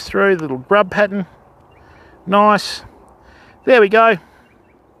that pushed through, the little grub pattern. Nice. There we go.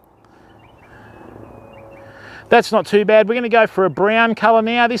 That's not too bad. We're going to go for a brown colour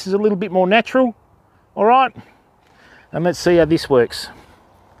now. This is a little bit more natural. All right. And let's see how this works.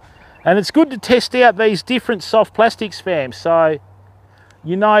 And it's good to test out these different soft plastics, fam, so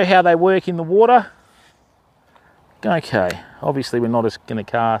you know how they work in the water. Okay, obviously we're not going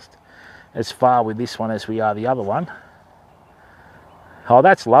to cast as far with this one as we are the other one. Oh,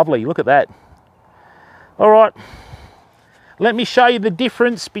 that's lovely. Look at that. All right. Let me show you the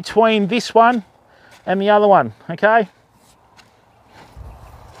difference between this one and the other one, okay?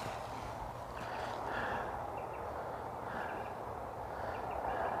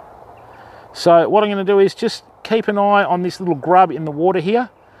 So what I'm going to do is just keep an eye on this little grub in the water here,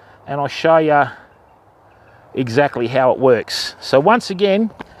 and I'll show you exactly how it works. So once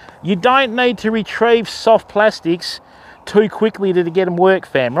again, you don't need to retrieve soft plastics too quickly to get them work,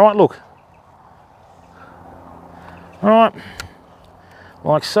 fam, right? Look. All right,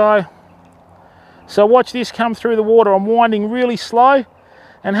 like so. So watch this come through the water. I'm winding really slow,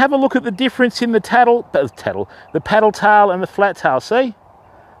 and have a look at the difference in the the paddle tail and the flat tail. See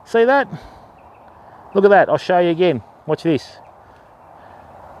that? Look at that. I'll show you again. Watch this.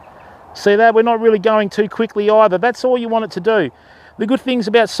 See that? We're not really going too quickly either. That's all you want it to do. The good things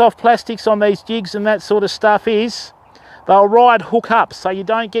about soft plastics on these jigs and that sort of stuff is they'll ride hook up, so you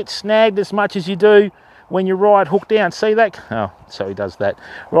don't get snagged as much as you do when you ride hook down. See that? Oh, so he does that.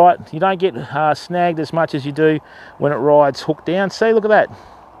 Right, you don't get snagged as much as you do when it rides hook down. See, look at that.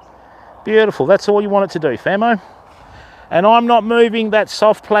 Beautiful. That's all you want it to do, famo. And I'm not moving that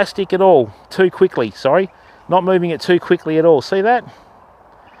soft plastic at all too quickly, sorry. Not moving it too quickly at all. See that?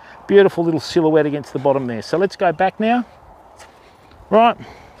 Beautiful little silhouette against the bottom there. So let's go back now. Right.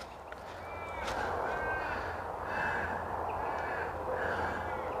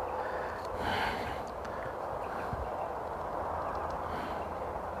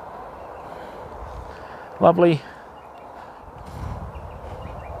 Lovely.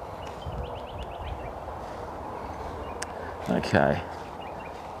 Okay.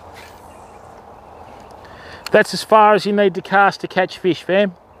 That's as far as you need to cast to catch fish,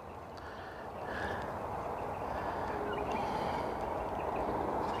 fam.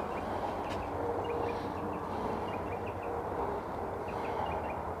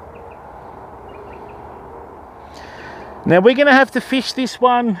 Now we're going to have to fish this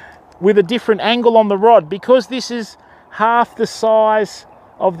one with a different angle on the rod, because this is half the size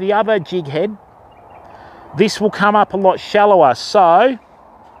of the other jig head. This will come up a lot shallower, so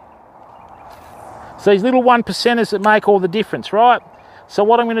these little 1%ers that make all the difference, right? So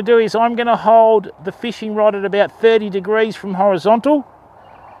what I'm going to do is I'm going to hold the fishing rod at about 30 degrees from horizontal,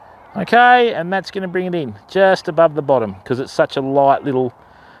 okay, and that's going to bring it in just above the bottom because it's such a light little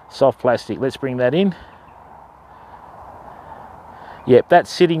soft plastic. Let's bring that in. Yep, that's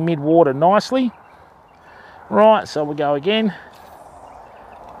sitting mid-water nicely. Right, so we'll go again.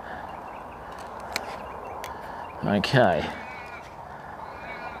 Okay.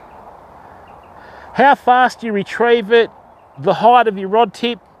 How fast you retrieve it, the height of your rod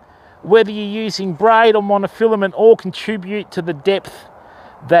tip, whether you're using braid or monofilament, all contribute to the depth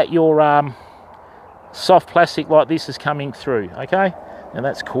that your soft plastic like this is coming through, okay? Now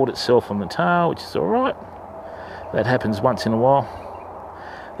that's caught itself on the tail, which is all right. That happens once in a while.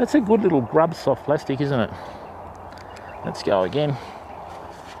 That's a good little grub soft plastic, isn't it? Let's go again.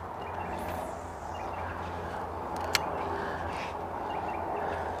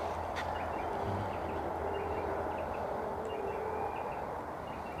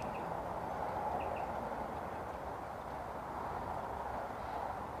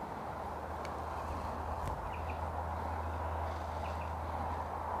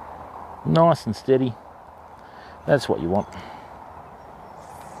 Nice and steady. That's what you want.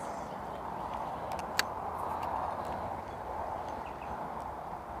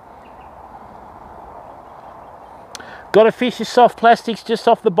 Got to fish your soft plastics just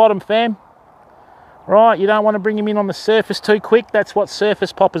off the bottom, fam. Right, you don't want to bring them in on the surface too quick. That's what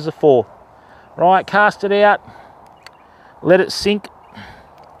surface poppers are for. Right, cast it out. Let it sink.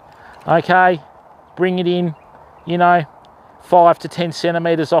 Okay, bring it in, you know, 5 to 10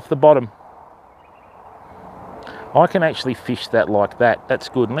 centimetres off the bottom. I can actually fish that like that. That's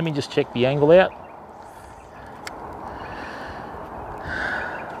good. And let me just check the angle out.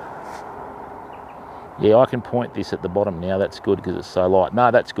 Yeah, I can point this at the bottom now. That's good because it's so light. No,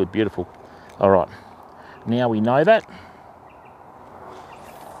 that's good. Beautiful. All right. Now we know that.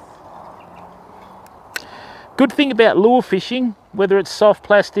 Good thing about lure fishing, whether it's soft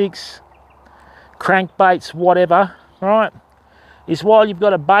plastics, crankbaits, whatever, right, is while you've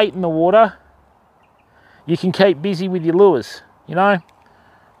got a bait in the water, you can keep busy with your lures, you know.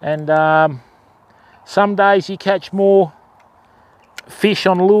 And Some days you catch more fish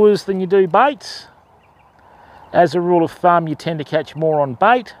on lures than you do baits. As a rule of thumb, you tend to catch more on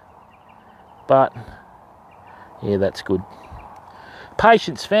bait, but yeah, that's good.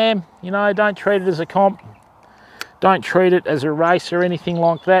 Patience, fam. You know, don't treat it as a comp. Don't treat it as a race or anything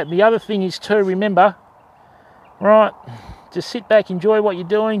like that. The other thing is too, remember, right, just sit back, enjoy what you're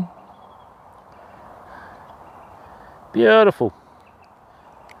doing. Beautiful.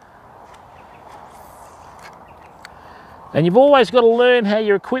 And you've always got to learn how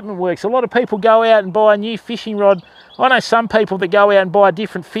your equipment works. A lot of people go out and buy a new fishing rod. I know some people that go out and buy a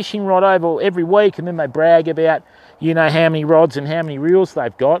different fishing rod over every week, and then they brag about, you know, how many rods and how many reels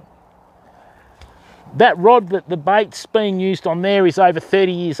they've got. That rod that the bait's being used on there is over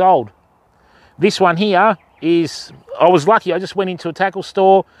 30 years old. This one here is, I was lucky, I just went into a tackle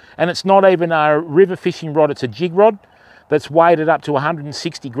store, and it's not even a river fishing rod, it's a jig rod that's weighted up to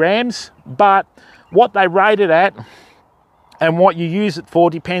 160 grams. But what they rate it at and what you use it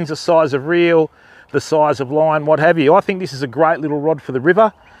for depends the size of reel, the size of line, what have you. I think this is a great little rod for the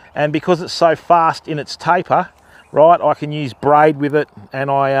river, and because it's so fast in its taper, right, I can use braid with it,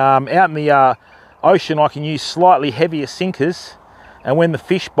 and I out in the ocean I can use slightly heavier sinkers, and when the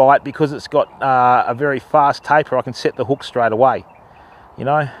fish bite, because it's got a very fast taper, I can set the hook straight away. You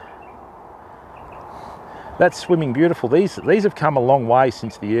know, that's swimming beautiful. These have come a long way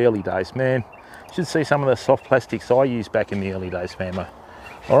since the early days, man. You should see some of the soft plastics I used back in the early days, famo.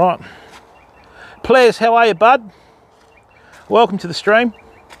 All right, players, how are you, bud? Welcome to the stream.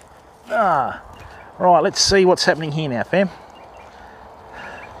 Right, let's see what's happening here now, fam.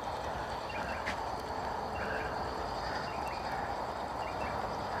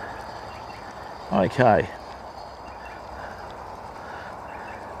 Okay.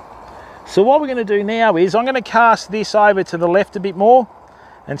 So what we're going to do now is I'm going to cast this over to the left a bit more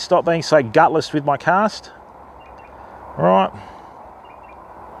and stop being so gutless with my cast. Right.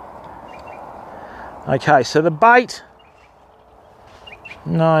 Okay, so the bait,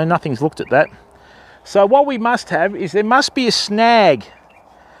 no, nothing's looked at that. So what we must have is there must be a snag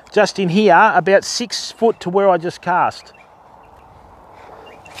just in here about 6 foot to where I just cast.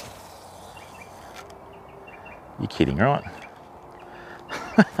 You're kidding, right?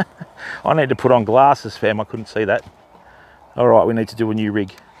 I need to put on glasses, fam. I couldn't see that. All right, we need to do a new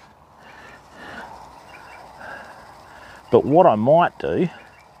rig. But what I might do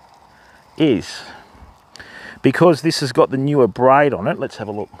is, because this has got the newer braid on it, let's have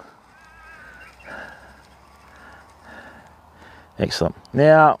a look. Excellent.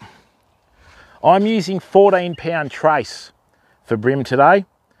 Now, I'm using 14-pound trace for bream today.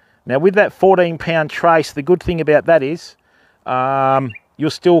 Now, with that 14-pound trace, the good thing about that is you'll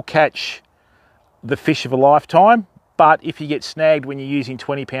still catch the fish of a lifetime, but if you get snagged when you're using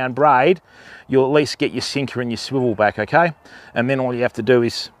 20-pound braid, you'll at least get your sinker and your swivel back, okay? And then all you have to do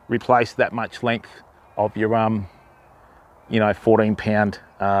is replace that much length of your, you know, 14-pound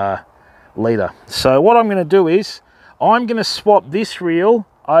leader. So what I'm going to do is I'm going to swap this reel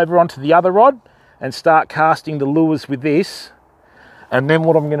over onto the other rod and start casting the lures with this. And then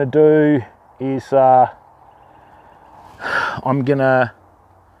what I'm going to do is I'm going to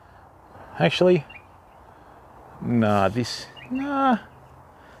actually, yeah,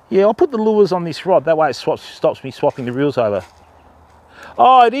 I'll put the lures on this rod. That way it stops me swapping the reels over.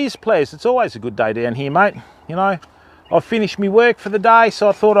 Oh, it is, players. It's always a good day down here, mate. You know, I've finished my work for the day, so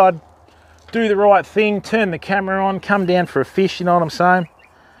I thought I'd do the right thing, turn the camera on, come down for a fish, you know what I'm saying?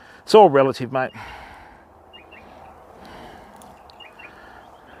 It's all relative, mate.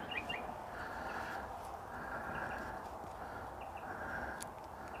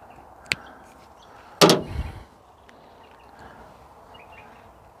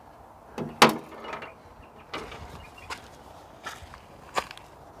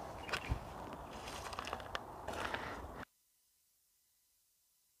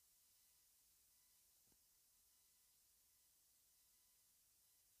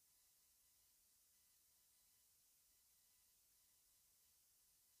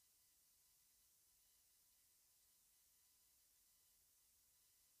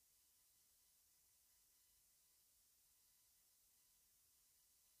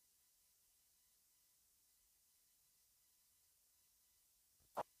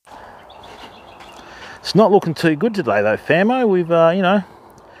 It's not looking too good today though, famo. We've, you know,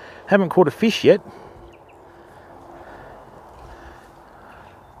 haven't caught a fish yet.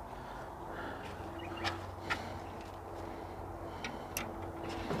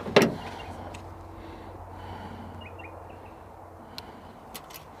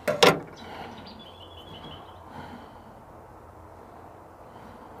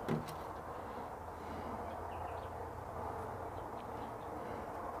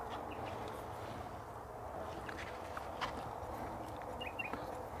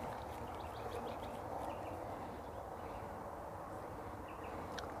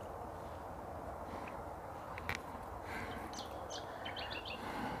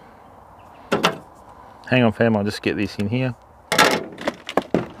 Hang on fam, I'll just get this in here.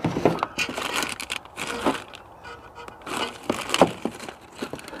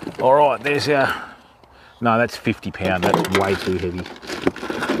 All right, there's our, no, that's 50 pound, that's way too heavy.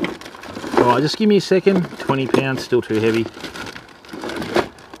 All right, just give me a second. 20 pounds, still too heavy.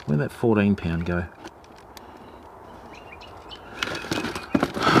 Where'd that 14 pound go?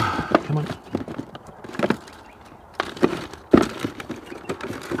 Come on.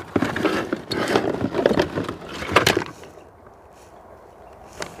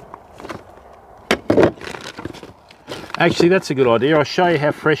 Actually, that's a good idea. I'll show you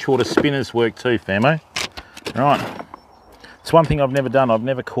how freshwater spinners work too, famo. Right. It's one thing I've never done. I've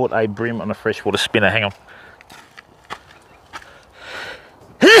never caught a bream on a freshwater spinner. Hang on.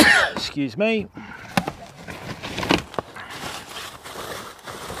 Excuse me.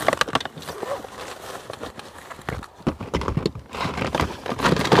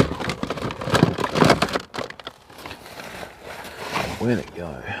 Where'd it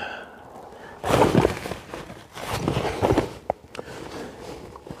go?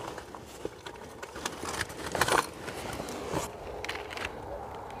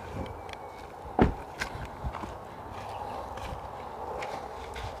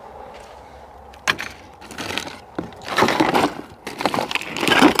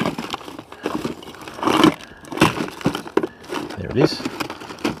 There it is.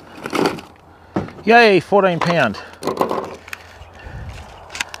 Yay, 14 pound.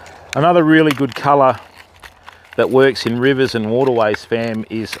 Another really good colour that works in rivers and waterways, fam,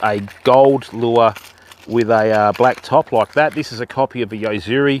 is a gold lure with a black top like that. This is a copy of a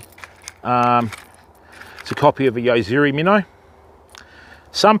Yozuri. It's a copy of a Yozuri minnow.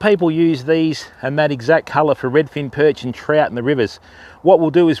 Some people use these and that exact colour for redfin perch and trout in the rivers. What we'll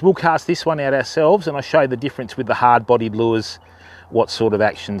do is we'll cast this one out ourselves and I'll show you the difference with the hard-bodied lures, what sort of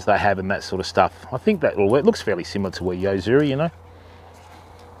actions they have and that sort of stuff. I think that will work. It looks fairly similar to a Yozuri, you know.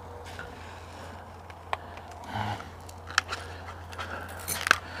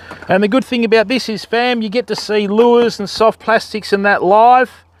 And the good thing about this is, fam, you get to see lures and soft plastics and that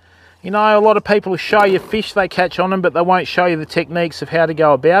live. You know, a lot of people will show you fish they catch on them, but they won't show you the techniques of how to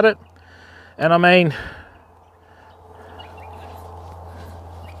go about it. And I mean,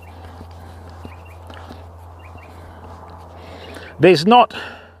 there's not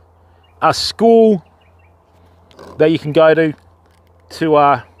a school that you can go to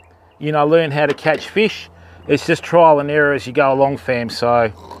you know, learn how to catch fish. It's just trial and error as you go along, fam.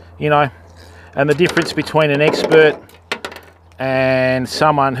 So, you know, and the difference between an expert and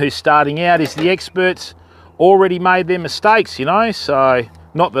someone who's starting out is the experts already made their mistakes, you know. So,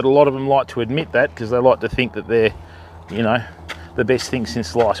 not that a lot of them like to admit that, because they like to think that they're, you know, the best thing since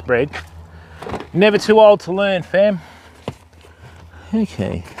sliced bread. Never too old to learn, fam.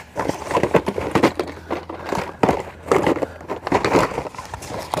 Okay.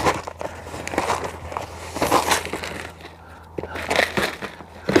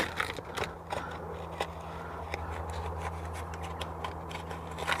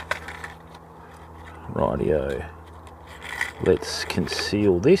 Rightio. Let's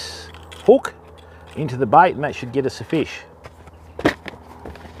conceal this hook into the bait and that should get us a fish.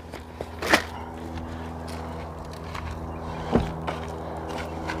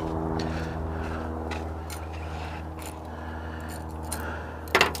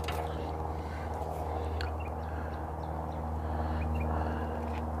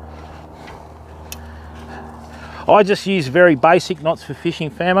 I just use very basic knots for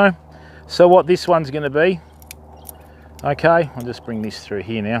fishing, famo. So what this one's going to be, okay, I'll just bring this through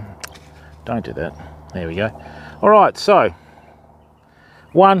here now. Don't do that. There we go. All right, so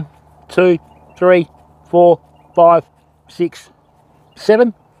 1, 2, 3, 4, 5, 6,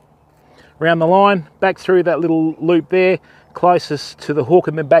 7. Around the line, back through that little loop there, closest to the hook,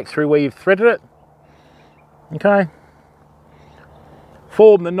 and then back through where you've threaded it. Okay.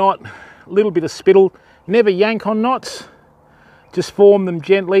 Form the knot, a little bit of spittle. Never yank on knots. Just form them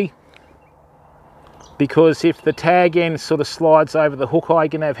gently, because if the tag end sort of slides over the hook eye, you're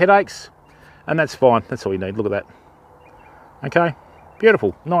going to have headaches, and that's fine. That's all you need. Look at that. Okay,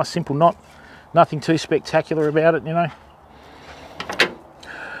 beautiful, nice simple knot, nothing too spectacular about it, you know.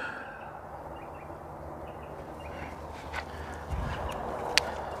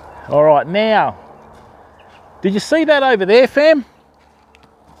 All right, now, did you see that over there, fam?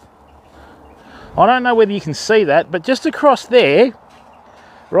 I don't know whether you can see that, but just across there,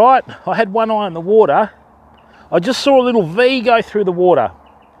 right, I had one eye in the water. I just saw a little V go through the water.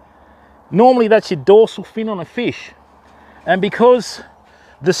 Normally that's your dorsal fin on a fish. And because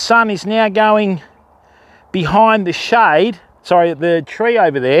the sun is now going behind the shade, sorry, the tree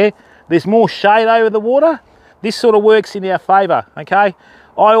over there, there's more shade over the water, this sort of works in our favour, okay?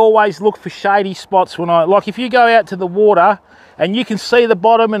 I always look for shady spots when like if you go out to the water and you can see the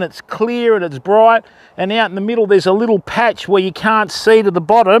bottom and it's clear and it's bright, and out in the middle there's a little patch where you can't see to the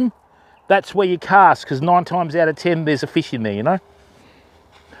bottom, that's where you cast, because 9 times out of 10 there's a fish in there, you know?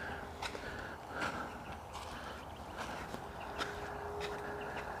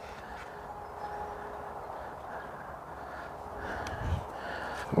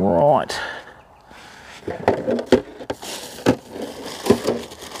 Right.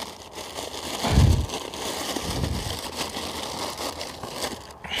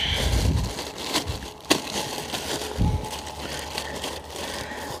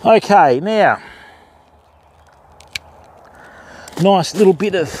 Okay, now, nice little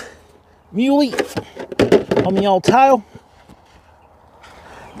bit of muley on the old tail.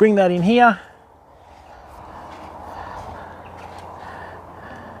 Bring that in here.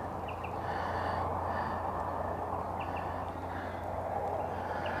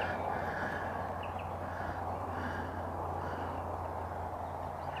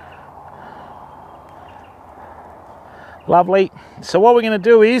 Lovely. So what we're going to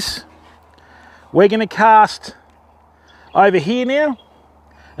do is we're going to cast over here now,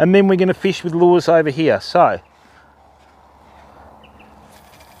 and then we're going to fish with lures over here. So,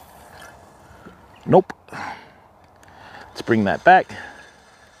 nope. Let's bring that back.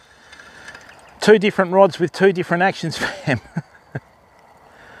 2 different rods with 2 different actions, fam.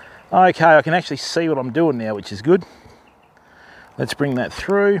 Okay, I can actually see what I'm doing now, which is good. Let's bring that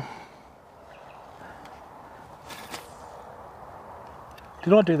through.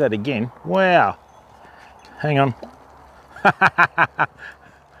 Did I do that again? Wow. Hang on.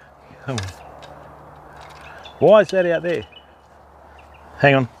 Why is that out there?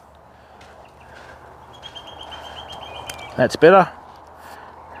 Hang on. That's better.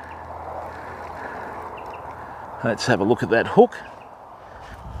 Let's have a look at that hook.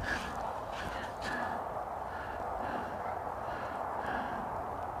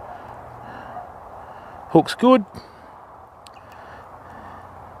 Hook's good.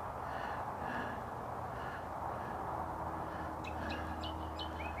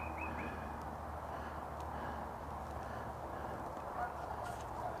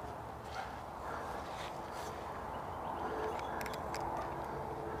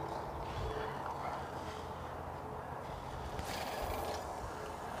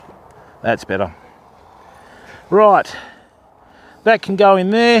 That's better. Right, that can go in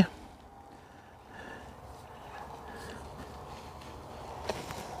there.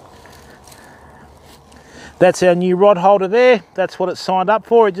 That's our new rod holder there. That's what it's signed up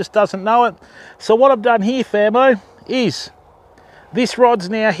for. It just doesn't know it. So what I've done here, famo, is this rod's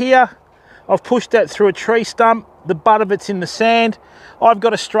now here. I've pushed that through a tree stump. The butt of it's in the sand. I've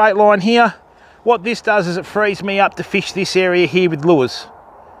got a straight line here. What this does is it frees me up to fish this area here with lures.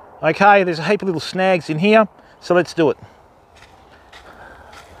 Okay, there's a heap of little snags in here, so let's do it.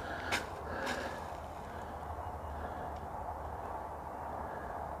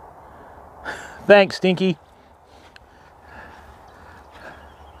 Thanks, Stinky.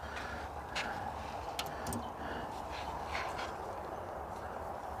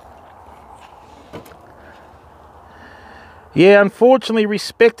 Yeah, unfortunately,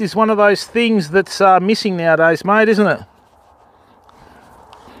 respect is one of those things that's missing nowadays, mate, isn't it?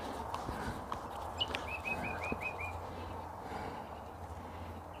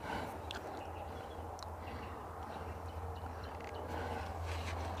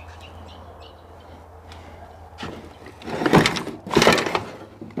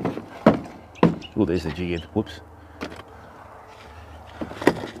 Oh, there's the jig end. Whoops.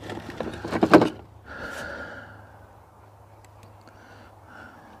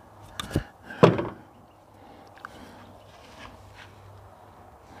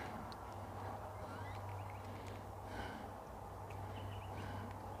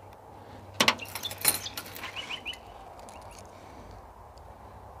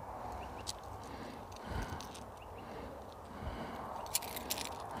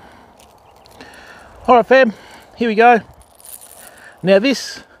 Alright fam, here we go. Now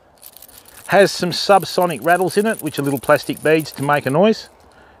this has some subsonic rattles in it, which are little plastic beads to make a noise.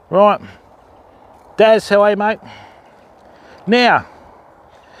 Right, Daz, how are you, mate? Now,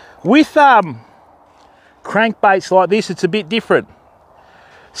 with crankbaits like this, it's a bit different.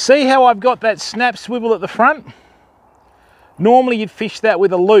 See how I've got that snap swivel at the front? Normally you'd fish that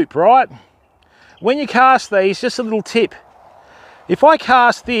with a loop, right? When you cast these, just a little tip. If I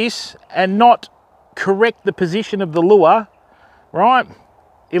cast this and not correct the position of the lure, right,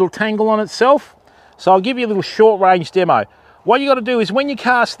 it'll tangle on itself. So I'll give you a little short range demo. what you got to do is when you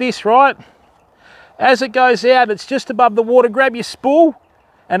cast this, right, as it goes out, it's just above the water, grab your spool,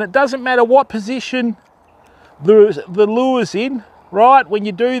 and it doesn't matter what position the lure's in, right, when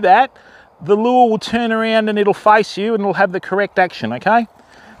you do that, the lure will turn around and it'll face you and it'll have the correct action, okay?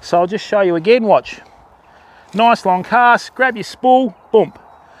 So I'll just show you again, watch. Nice long cast, grab your spool, boom.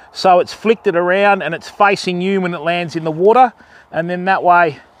 So it's flicked it around and it's facing you when it lands in the water, and then that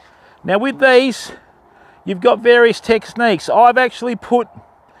way. Now with these, you've got various techniques. I've actually put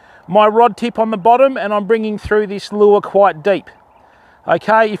my rod tip on the bottom and I'm bringing through this lure quite deep.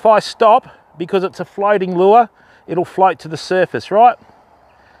 Okay, if I stop, because it's a floating lure, it'll float to the surface, right?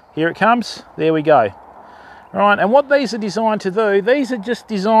 Here it comes, there we go. Right, and what these are designed to do, these are just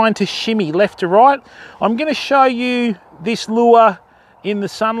designed to shimmy left to right. I'm going to show you this lure in the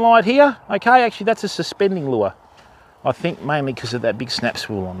sunlight here. Okay, actually that's a suspending lure. I think mainly because of that big snap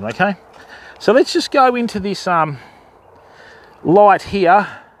spool on it, okay? So let's just go into this light here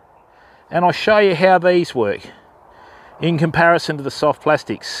and I'll show you how these work in comparison to the soft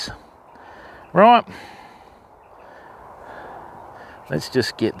plastics. Right, let's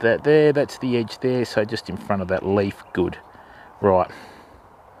just get that there, that's the edge there, so just in front of that leaf, good. Right,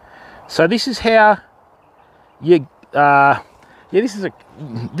 so this is how you, yeah,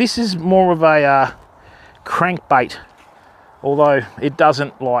 this is more of a crankbait, although it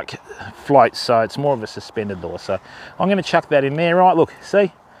doesn't like float, so it's more of a suspended lure. So I'm going to chuck that in there, right, look,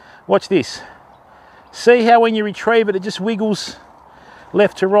 see, watch this. See how when you retrieve it, it just wiggles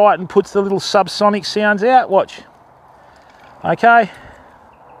left to right and puts the little subsonic sounds out, watch. Okay,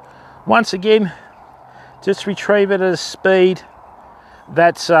 once again, just retrieve it at a speed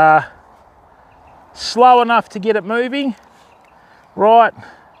that's slow enough to get it moving, right,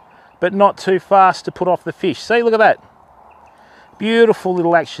 but not too fast to put off the fish. See, look at that. Beautiful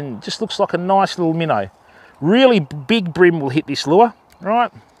little action, just looks like a nice little minnow. Really big brim will hit this lure,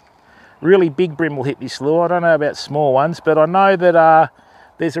 right? Really big brim will hit this lure. I don't know about small ones, but I know that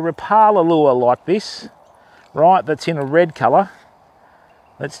there's a Rapala lure like this, right, that's in a red colour.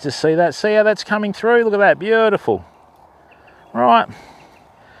 Let's just see that. See how that's coming through? Look at that, beautiful. Right,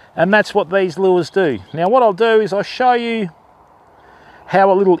 and that's what these lures do. Now what I'll do is I'll show you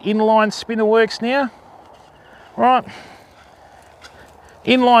how a little inline spinner works now. Right,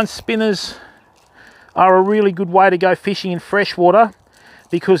 inline spinners are a really good way to go fishing in freshwater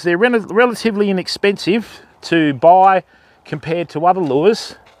because they're relatively inexpensive to buy compared to other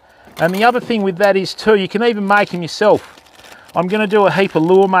lures. And the other thing with that is too, you can even make them yourself. I'm going to do a heap of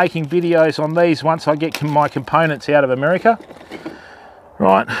lure making videos on these once I get my components out of America.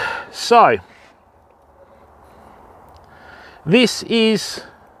 Right, so this is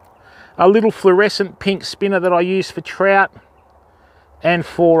a little fluorescent pink spinner that I use for trout and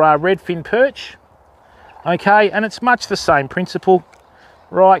for redfin perch. Okay, and it's much the same principle.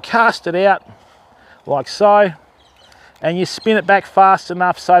 Right, cast it out like so, and you spin it back fast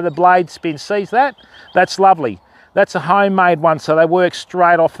enough so the blade spins. See that? That's lovely. That's a homemade one, so they work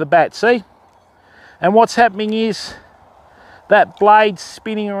straight off the bat, see? And what's happening is that blade's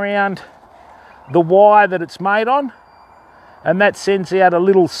spinning around the wire that it's made on, and that sends out a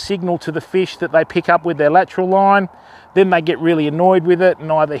little signal to the fish that they pick up with their lateral line. Then they get really annoyed with it and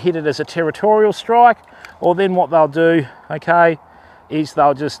either hit it as a territorial strike, or then what they'll do, okay, is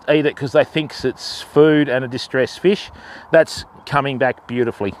they'll just eat it because they think it's food and a distressed fish. That's coming back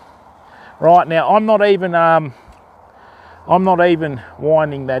beautifully. Right, now I'm not even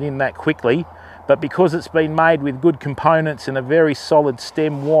winding that in that quickly, but because it's been made with good components and a very solid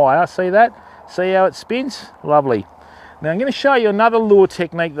stem wire, see that? See how it spins? Lovely. Now I'm going to show you another lure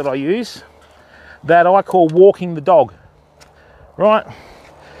technique that I use that I call walking the dog. Right,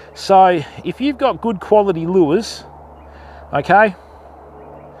 so if you've got good quality lures, okay,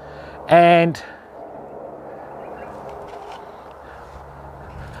 and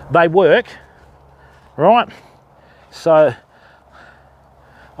they work, right, so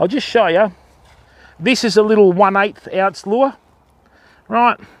I'll just show you. This is a little 1/8 ounce lure,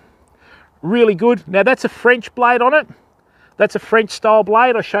 right, really good. Now that's a French blade on it. That's a French style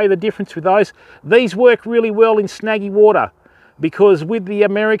blade. I'll show you the difference with those. These work really well in snaggy water because with the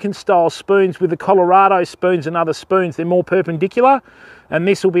American style spoons, with the Colorado spoons and other spoons, they're more perpendicular, and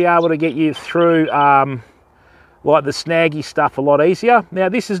this will be able to get you through like the snaggy stuff a lot easier. Now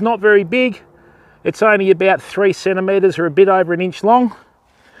this is not very big. It's only about 3 centimeters or a bit over 1 inch long,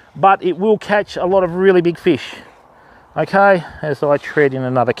 but it will catch a lot of really big fish. Okay, as I tread in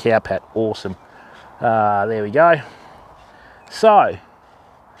another cowpat, awesome. There we go. So,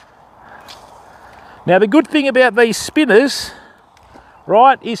 now the good thing about these spinners,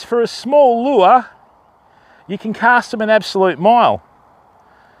 right, is for a small lure, you can cast them an absolute mile.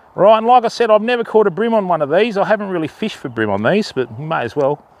 Right, and like I said, I've never caught a bream on one of these. I haven't really fished for bream on these, but we may as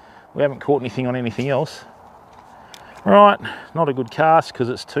well. We haven't caught anything on anything else. Right, not a good cast because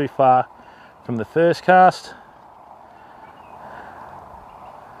it's too far from the first cast.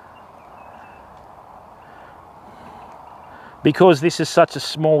 Because this is such a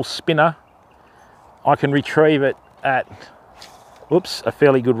small spinner, I can retrieve it at, whoops, a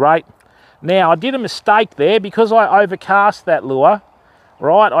fairly good rate. Now, I did a mistake there because I overcast that lure.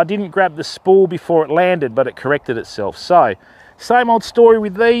 Right, I didn't grab the spool before it landed, but it corrected itself. So, same old story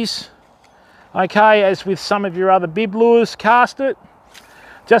with these. Okay, as with some of your other bib lures, cast it.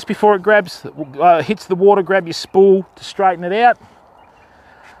 Just before it grabs, hits the water, grab your spool to straighten it out.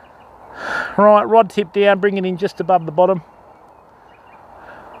 Right, rod tip down, bring it in just above the bottom.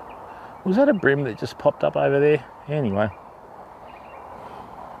 Was that a bream that just popped up over there? Anyway.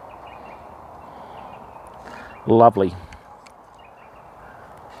 Lovely.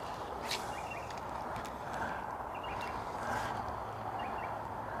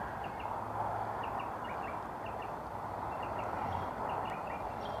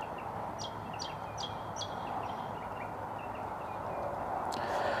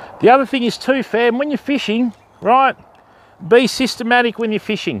 The other thing is too, fam, when you're fishing, right, be systematic when you're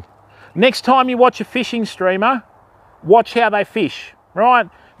fishing. Next time you watch a fishing streamer, watch how they fish, right?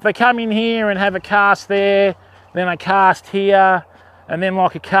 If they come in here and have a cast there, then a cast here, and then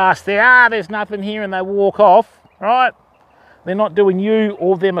like a cast there, there's nothing here, and they walk off, right? They're not doing you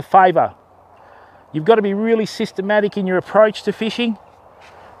or them a favour. You've got to be really systematic in your approach to fishing,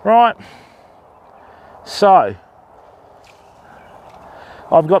 right? So,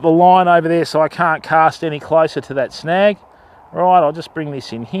 I've got the line over there so I can't cast any closer to that snag. Right, I'll just bring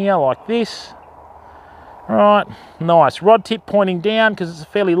this in here like this. Right, nice. Rod tip pointing down because it's a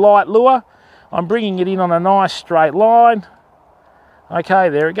fairly light lure. I'm bringing it in on a nice straight line. Okay,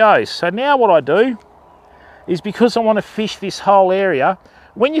 there it goes. So now what I do is, because I want to fish this whole area,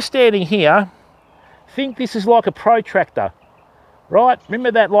 when you're standing here, think this is like a protractor, right?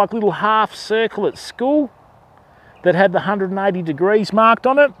 Remember that like little half circle at school that had the 180 degrees marked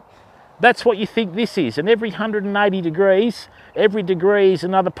on it? That's what you think this is. And every 180 degrees, every degree is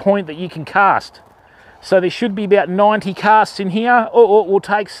another point that you can cast. So there should be about 90 casts in here. Or we'll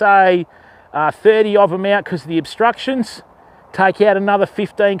take, say, 30 of them out because of the obstructions. Take out another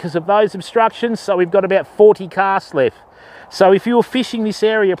 15 because of those obstructions. So we've got about 40 casts left. So if you were fishing this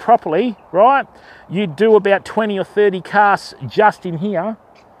area properly, right, you'd do about 20 or 30 casts just in here,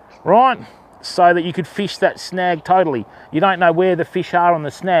 right? So that you could fish that snag totally. You don't know where the fish are on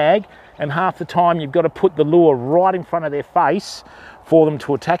the snag, and half the time you've got to put the lure right in front of their face for them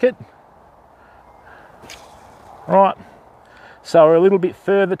to attack it. Right, so we're a little bit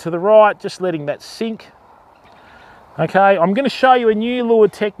further to the right, just letting that sink. Okay, I'm going to show you a new lure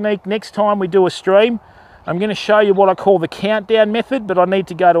technique next time we do a stream. I'm going to show you what I call the countdown method, but I need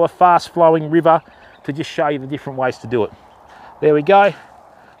to go to a fast flowing river to just show you the different ways to do it. There we go.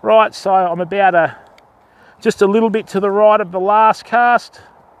 Right, so I'm about just a little bit to the right of the last cast.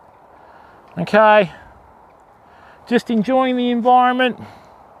 Okay, just enjoying the environment,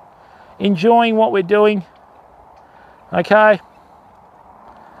 enjoying what we're doing. Okay.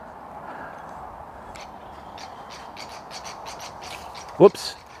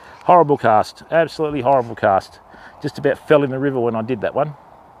 Whoops, horrible cast, absolutely horrible cast. Just about fell in the river when I did that one.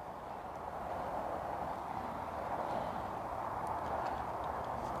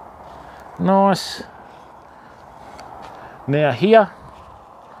 Nice. Now here,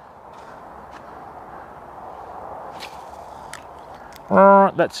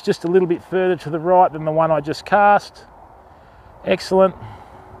 alright, that's just a little bit further to the right than the one I just cast. Excellent.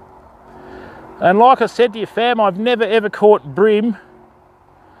 And like I said to you, fam, I've never ever caught bream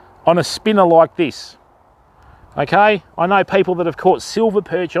on a spinner like this. Okay, I know people that have caught silver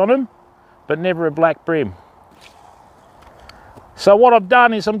perch on them, but never a black bream. So what I've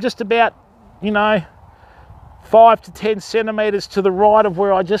done is I'm just about, 5 to 10 centimeters to the right of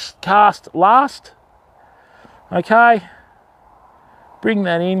where I just cast last. Okay, bring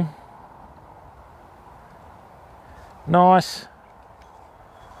that in. Nice.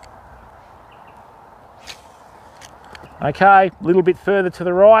 Okay, a little bit further to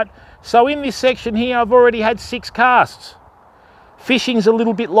the right. So in this section here, I've already had 6 casts. Fishing's a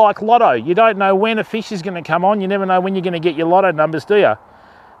little bit like lotto. You don't know when a fish is going to come on. You never know when you're going to get your lotto numbers, do you?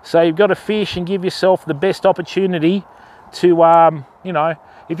 So you've got to fish and give yourself the best opportunity to,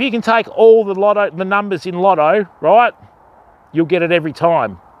 if you can take all the numbers in lotto, right, you'll get it every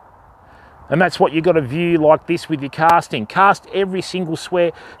time. And that's what you've got to view like this with your casting. Cast every single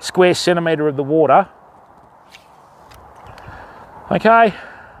square centimetre of the water Okay,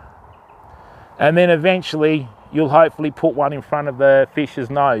 and then eventually you'll hopefully put one in front of the fish's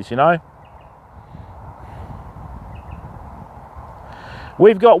nose, you know.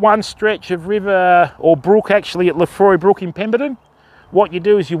 We've got one stretch of river or brook actually at Lefroy Brook in Pemberton. What you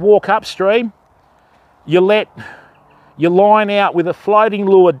do is you walk upstream, you let your line out with a floating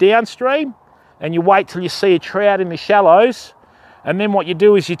lure downstream, and you wait till you see a trout in the shallows, and then what you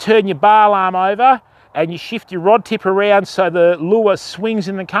do is you turn your bar arm over and you shift your rod tip around so the lure swings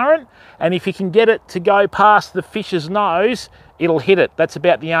in the current, and if you can get it to go past the fish's nose, it'll hit it. That's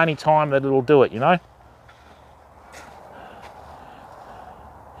about the only time that it'll do it, you know.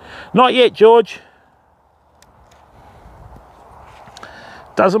 Not yet, George.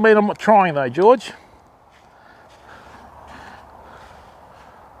 Doesn't mean I'm not trying though, George.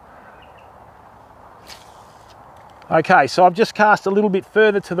 Okay, so I've just cast a little bit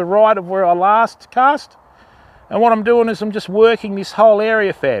further to the right of where I last cast. And what I'm doing is I'm just working this whole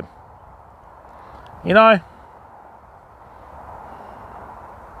area, fam. You know?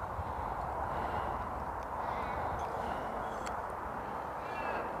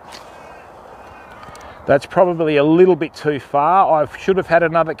 That's probably a little bit too far. I should have had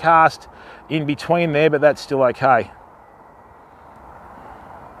another cast in between there, but that's still okay.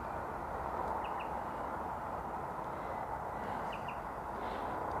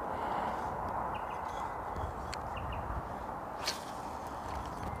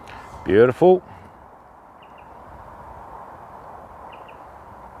 Beautiful.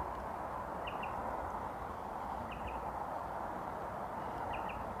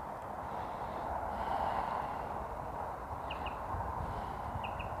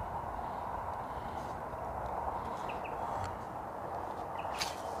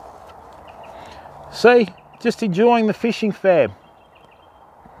 See, just enjoying the fishing, fam.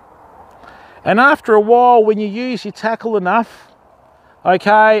 And after a while, when you use your tackle enough,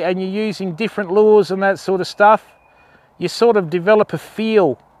 okay, and you're using different lures and that sort of stuff, you sort of develop a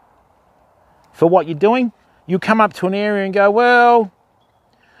feel for what you're doing. You come up to an area and go, well,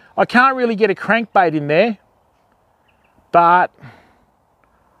 I can't really get a crankbait in there, but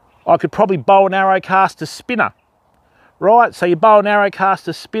I could probably bow and arrow cast a spinner, right? So you bow and arrow cast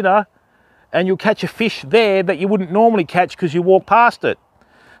a spinner and you'll catch a fish there that you wouldn't normally catch because you walk past it.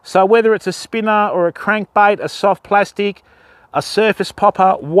 So whether it's a spinner or a crankbait, a soft plastic, a surface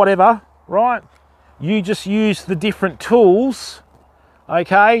popper, whatever, right? You just use the different tools,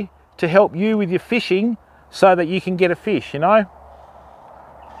 okay, to help you with your fishing so that you can get a fish, you know?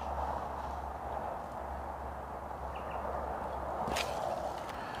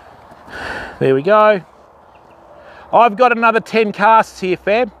 There we go. I've got another 10 casts here,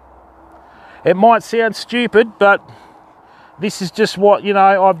 fam. It might sound stupid, but this is just what, you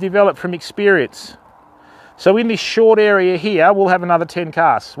know, I've developed from experience. So in this short area here, we'll have another 10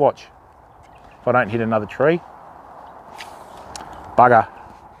 casts. Watch. If I don't hit another tree. Bugger.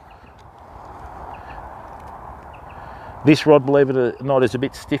 This rod, believe it or not, is a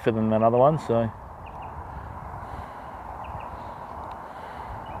bit stiffer than that other one, so.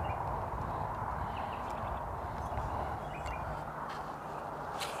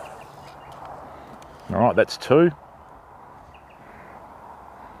 All right, that's 2.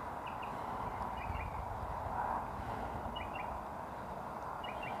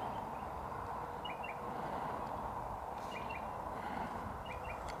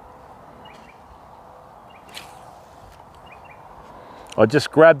 I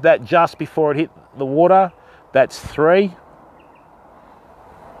just grabbed that just before it hit the water. That's 3.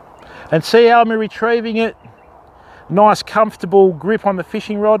 And see how I'm retrieving it? Nice, comfortable grip on the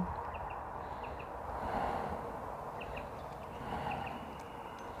fishing rod.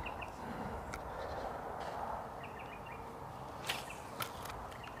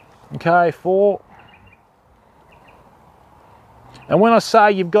 Okay, 4. And when I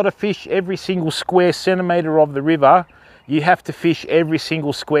say you've got to fish every single square centimetre of the river, you have to fish every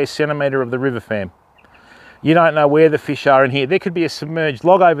single square centimetre of the river, fam. You don't know where the fish are in here. There could be a submerged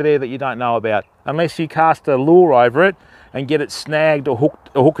log over there that you don't know about. Unless you cast a lure over it and get it snagged or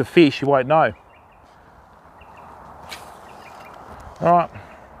hook a fish, you won't know. All right.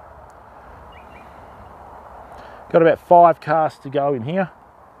 Got about 5 casts to go in here.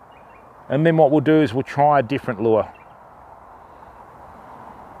 And then what we'll do is we'll try a different lure.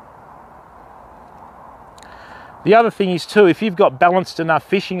 The other thing is too, if you've got balanced enough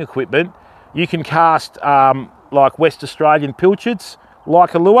fishing equipment, you can cast like West Australian pilchards,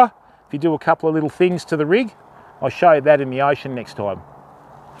 like a lure. If you do a couple of little things to the rig, I'll show you that in the ocean next time.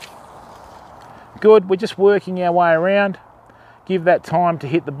 Good, we're just working our way around. Give that time to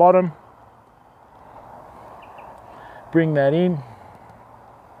hit the bottom. Bring that in.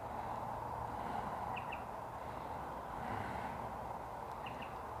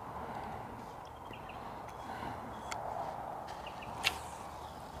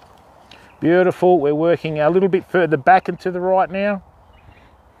 Beautiful. We're working a little bit further back and to the right now.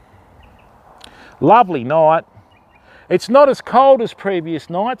 Lovely night. It's not as cold as previous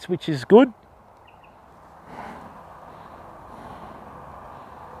nights, which is good.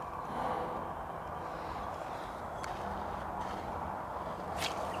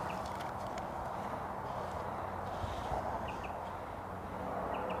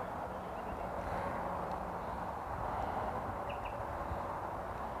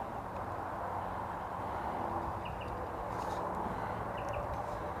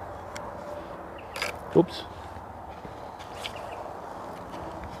 Oops.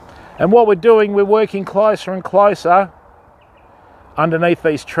 And what we're doing, we're working closer and closer underneath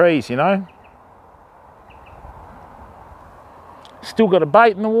these trees, you know. Still got a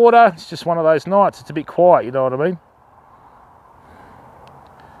bait in the water. It's just one of those nights. It's a bit quiet, you know what I mean?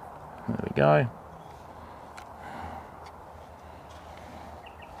 There we go.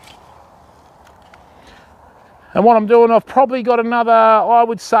 And what I'm doing, I've probably got another, I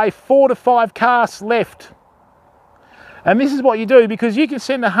would say, 4 to 5 casts left. And this is what you do, because you can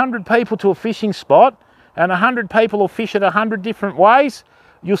send 100 people to a fishing spot and 100 people will fish it 100 different ways.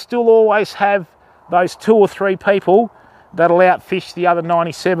 You'll still always have those 2 or 3 people that'll outfish the other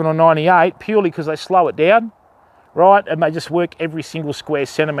 97 or 98 purely because they slow it down, right? And they just work every single square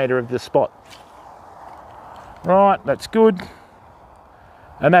centimetre of the spot. Right, that's good.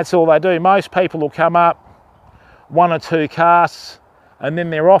 And that's all they do. Most people will come up, 1 or 2 casts, and then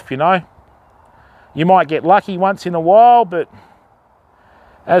they're off, you know. You might get lucky once in a while, but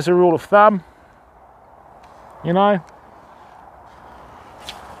as a rule of thumb, you know,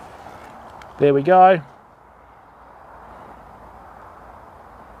 there we go.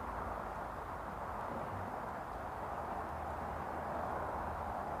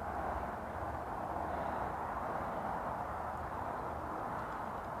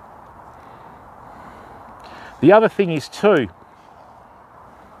 The other thing is too,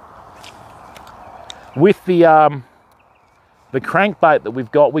 with the crankbait that we've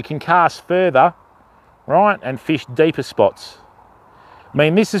got, we can cast further, right, and fish deeper spots. I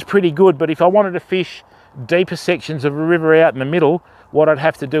mean, this is pretty good, but if I wanted to fish deeper sections of a river out in the middle, what I'd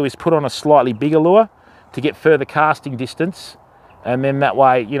have to do is put on a slightly bigger lure to get further casting distance, and then that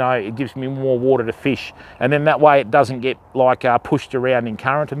way, you know, it gives me more water to fish, and then that way it doesn't get like pushed around in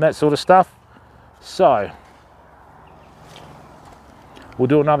current and that sort of stuff. So we'll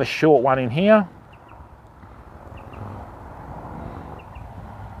do another short one in here.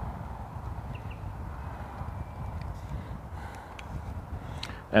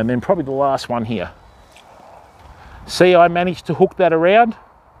 And then probably the last one here. See, I managed to hook that around.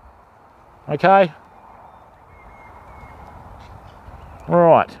 Okay.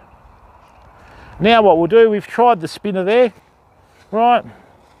 Right. Now what we'll do, we've tried the spinner there. Right.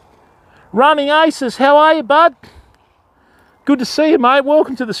 Running Aces, how are you, bud? Good to see you, mate.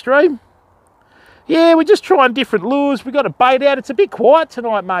 Welcome to the stream. Yeah, we're just trying different lures. We've got a bait out. It's a bit quiet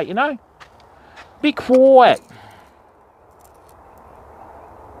tonight, mate, you know. Bit quiet.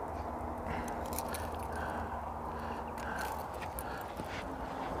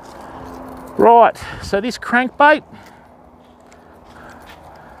 Right, so this crankbait,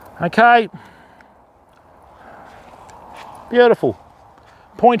 okay, beautiful.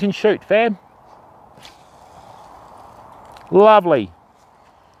 Point and shoot, fam. Lovely.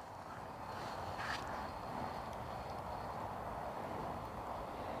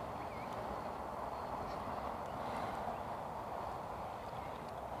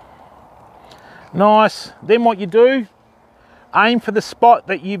 Nice. Then what you do, aim for the spot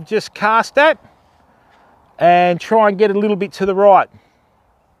that you've just cast at and try and get a little bit to the right.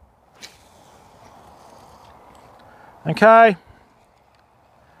 Okay.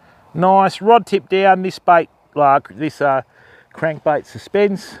 Nice. Rod tip down. This bait, this crankbait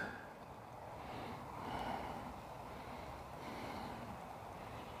suspends.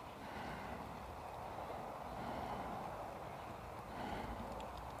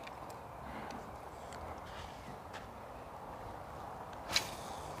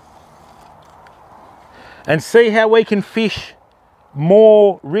 And see how we can fish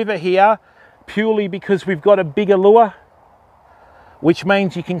more river here purely because we've got a bigger lure, which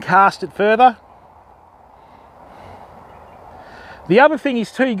means you can cast it further. The other thing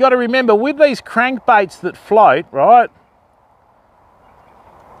is too, you got to remember with these crankbaits that float, right?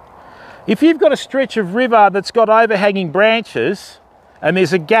 If you've got a stretch of river that's got overhanging branches and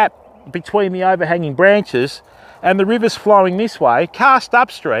there's a gap between the overhanging branches and the river's flowing this way, cast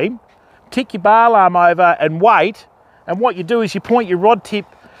upstream, tick your bar arm over and wait, and what you do is you point your rod tip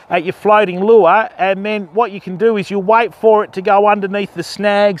at your floating lure, and then what you can do is you wait for it to go underneath the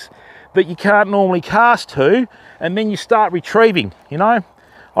snags, that you can't normally cast to, and then you start retrieving, you know.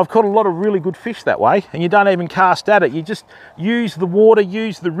 I've caught a lot of really good fish that way, and you don't even cast at it. You just use the water,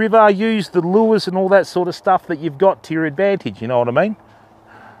 use the river, use the lures and all that sort of stuff that you've got to your advantage, you know what I mean?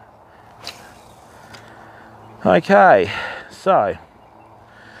 Okay, so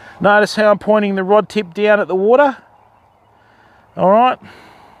notice how I'm pointing the rod tip down at the water. All right,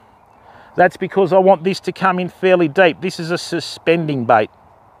 that's because I want this to come in fairly deep. This is a suspending bait.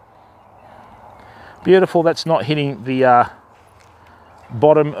 Beautiful, that's not hitting the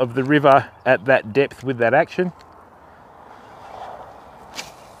bottom of the river at that depth with that action.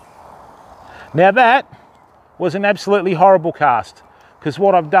 Now that was an absolutely horrible cast, because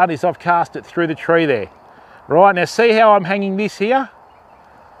what I've done is I've cast it through the tree there. Right, now see how I'm hanging this here?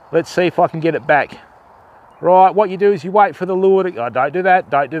 Let's see if I can get it back. Right, what you do is you wait for the lure to, oh, don't do that,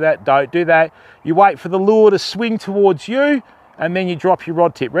 don't do that, don't do that. You wait for the lure to swing towards you, and then you drop your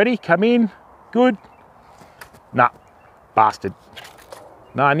rod tip. Ready? Come in. Good. Nah, bastard.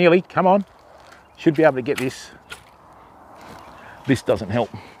 No, nearly, come on. Should be able to get this. This doesn't help.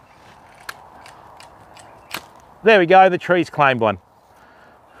 There we go, the tree's claimed one.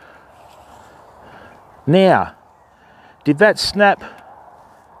 Now, did that snap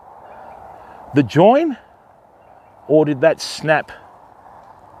the join, or did that snap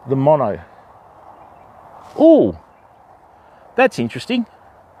the mono? Oh, that's interesting.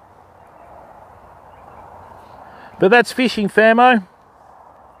 But that's fishing, famo.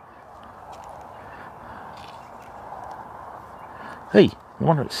 Hey, I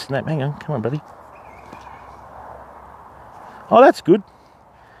wanted to snap. Hang on, come on, buddy. Oh, that's good.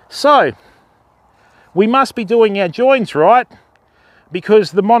 So, we must be doing our joins right,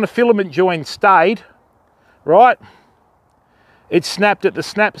 because the monofilament join stayed, right? It snapped at the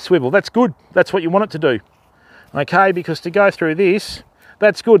snap swivel. That's good. That's what you want it to do. Okay, because to go through this,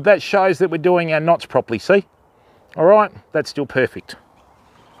 that's good. That shows that we're doing our knots properly, see? All right, that's still perfect.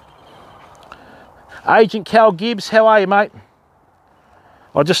 Agent Cal Gibbs, how are you, mate?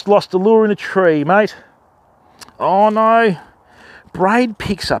 I just lost a lure in a tree, mate. Oh no. Braid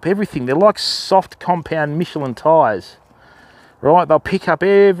picks up everything. They're like soft compound Michelin tyres. Right, they'll pick up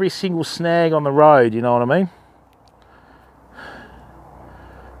every single snag on the road, you know what I mean?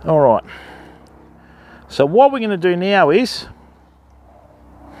 All right. So what we're going to do now is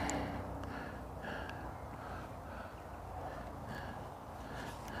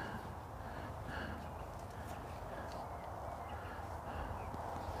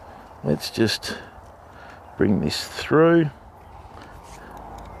let's just bring this through.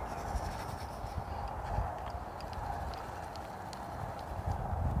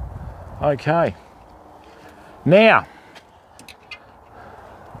 Okay. Now,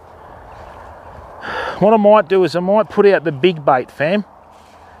 what I might do is I might put out the big bait, fam,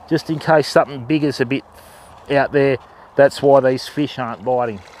 just in case something big is a bit out there. That's why these fish aren't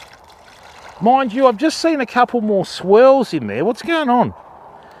biting. Mind you, I've just seen a couple more swirls in there. What's going on?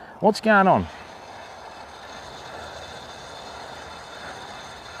 What's going on?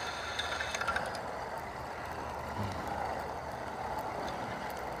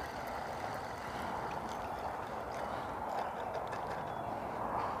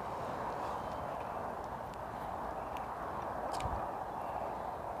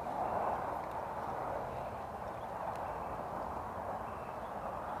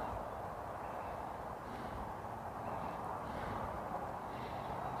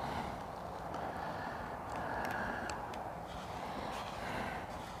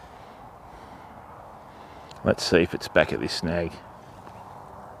 Let's see if it's back at this snag.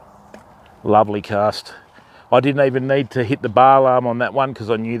 Lovely cast. I didn't even need to hit the bar arm on that one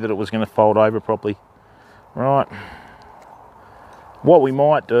because I knew that it was going to fold over properly. Right. What we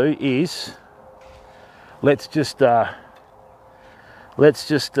might do is let's just oh, it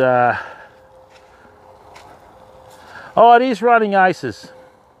is running aces.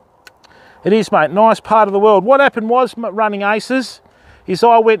 It is, mate. Nice part of the world. What happened was, running aces, is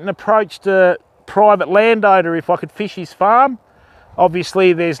I went and approached a private landowner if I could fish his farm.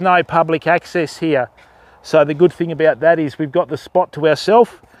 Obviously there's no public access here, so the good thing about that is we've got the spot to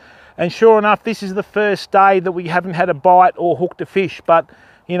ourselves, and sure enough this is the first day that we haven't had a bite or hooked a fish, but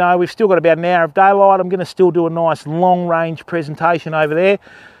you know, we've still got about an hour of daylight. I'm going to still do a nice long range presentation over there.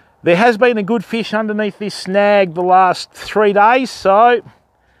 There has been a good fish underneath this snag the last 3 days, so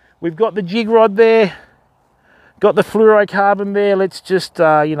we've got the jig rod there, got the fluorocarbon there. Let's just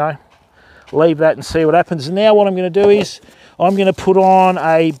you know, leave that and see what happens. And now what I'm going to do is I'm going to put on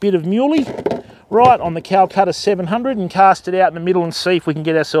a bit of muley right on the Calcutta 700 and cast it out in the middle and see if we can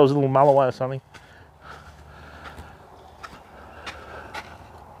get ourselves a little mulloway or something.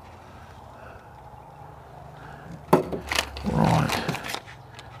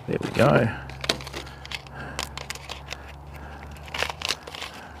 There we go.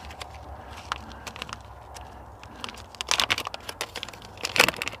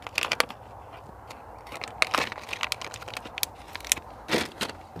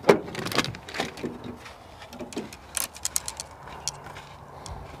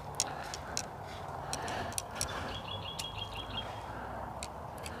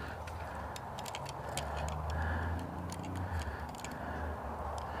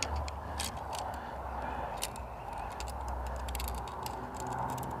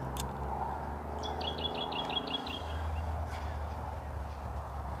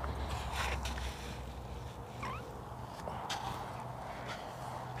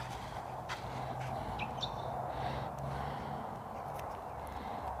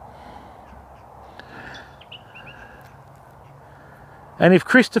 And if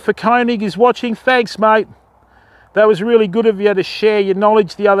Christopher Koenig is watching, thanks, mate. That was really good of you to share your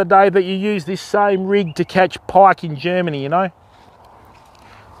knowledge the other day that you used this same rig to catch pike in Germany, you know.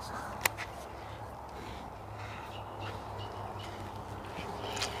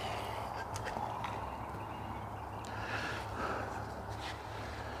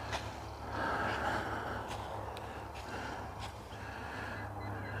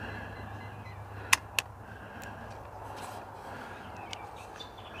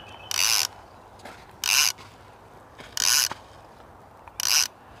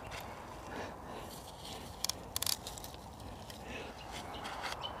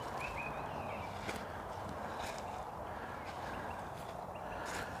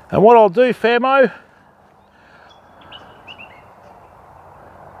 And what I'll do, Famo,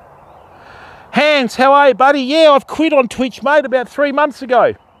 Hans, how are you, buddy? Yeah, I've quit on Twitch, mate, about 3 months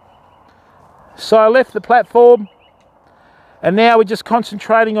ago. So I left the platform, and now we're just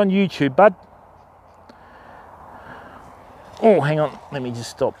concentrating on YouTube, bud. Oh, hang on, let me just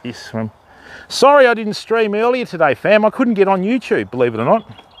stop this from... Sorry I didn't stream earlier today, fam. I couldn't get on YouTube, believe it or not.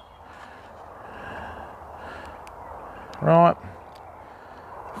 Right.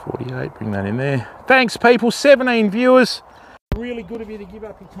 48, bring that in there. Thanks, people. 17 viewers. Really good of you to give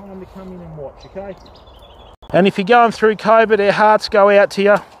up your time to come in and watch, okay? And if you're going through COVID, our hearts go out to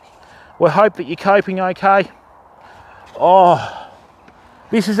you. We hope that you're coping okay. Oh,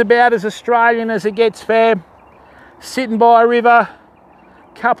 this is about as Australian as it gets, fam. Sitting by a river,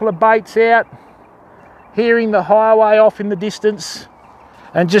 couple of baits out, hearing the highway off in the distance,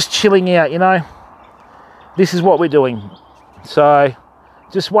 and just chilling out, you know. This is what we're doing. So...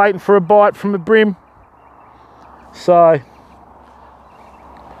 just waiting for a bite from a bream. So,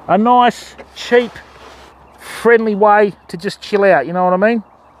 a nice, cheap, friendly way to just chill out, you know what I mean?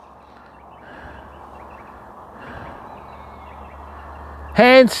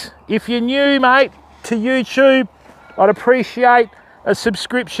 Hans, if you're new, mate, to YouTube, I'd appreciate a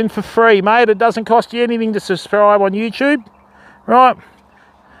subscription for free, mate. It doesn't cost you anything to subscribe on YouTube, right?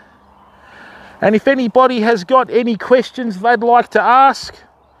 And if anybody has got any questions they'd like to ask,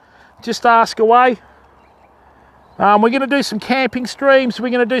 just ask away. We're going to do some camping streams. We're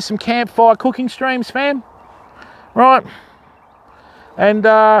going to do some campfire cooking streams, fam. Right. And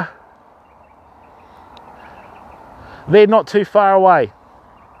they're not too far away.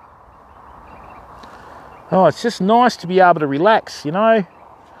 Oh, it's just nice to be able to relax, you know.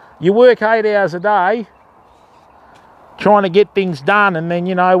 You work 8 hours a day trying to get things done, and then,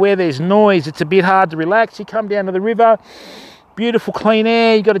 you know, where there's noise, it's a bit hard to relax. You come down to the river, beautiful clean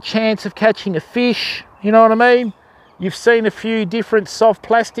air, you got a chance of catching a fish, you know what I mean? You've seen a few different soft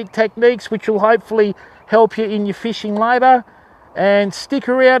plastic techniques which will hopefully help you in your fishing later. And stick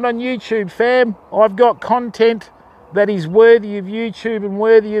around on YouTube, fam. I've got content that is worthy of YouTube and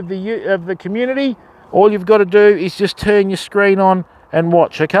worthy of the community. All you've got to do is just turn your screen on and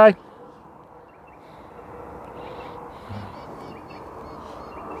watch, okay?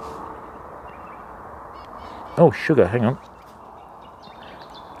 Oh, sugar, hang on.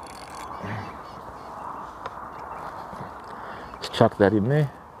 Let's chuck that in there.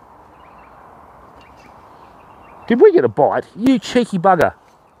 Did we get a bite? You cheeky bugger.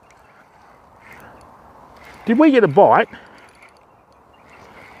 Did we get a bite?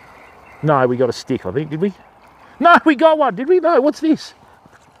 No, we got a stick, I think, did we? No, we got one, did we? No, what's this?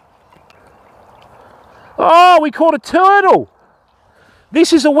 Oh, we caught a turtle.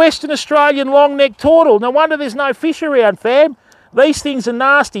 This is a Western Australian long-necked turtle. No wonder there's no fish around, fam. These things are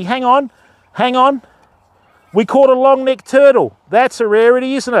nasty. Hang on, hang on. We caught a long-necked turtle. That's a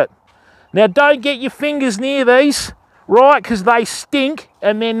rarity, isn't it? Now, don't get your fingers near these, right? Because they stink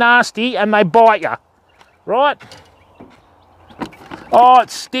and they're nasty and they bite you, right? Oh, it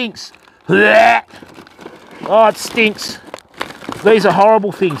stinks. Oh, it stinks. These are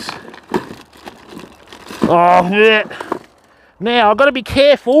horrible things. Oh, yeah. Now, I've got to be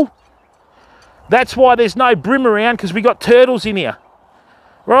careful. That's why there's no brim around, because we got turtles in here.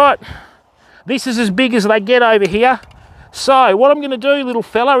 Right. This is as big as they get over here. So, what I'm going to do, little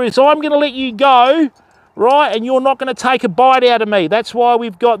fella, is I'm going to let you go, right, and you're not going to take a bite out of me. That's why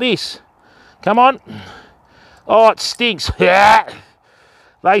we've got this. Come on. Oh, it stinks.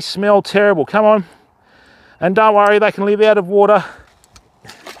 They smell terrible. Come on. And don't worry, they can live out of water.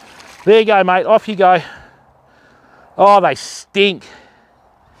 There you go, mate. Off you go. Oh, they stink.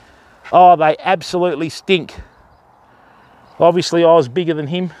 Oh, they absolutely stink. Obviously, I was bigger than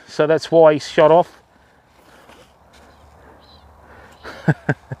him, so that's why he shot off.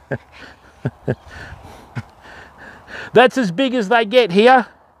 That's as big as they get here.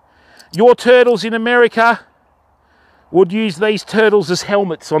 Your turtles in America would use these turtles as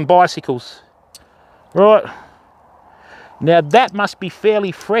helmets on bicycles. Right. Now that must be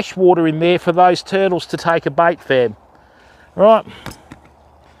fairly fresh water in there for those turtles to take a bait, fam. Right.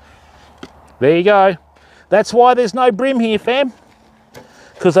 There you go. That's why there's no brim here, fam.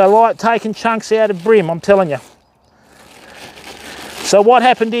 Because they like taking chunks out of brim, I'm telling you. So what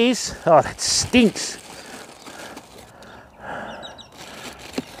happened is, oh, that stinks.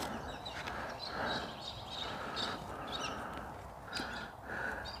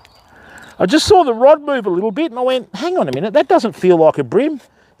 I just saw the rod move a little bit and I went, hang on a minute, that doesn't feel like a brim.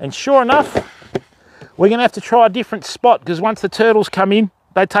 And sure enough, we're going to have to try a different spot, because once the turtles come in,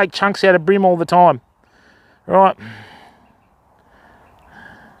 they take chunks out of brim all the time. Right.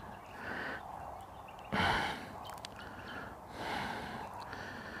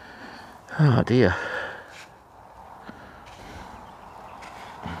 Oh dear.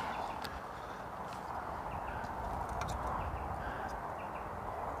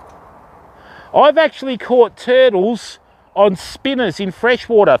 I've actually caught turtles on spinners in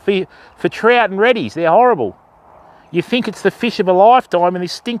freshwater for trout and reddies. They're horrible. You think it's the fish of a lifetime and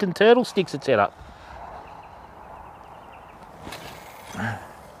this stinking turtle sticks its head up.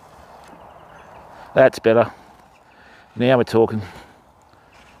 That's better. Now we're talking.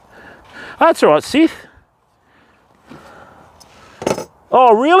 That's all right, Sith.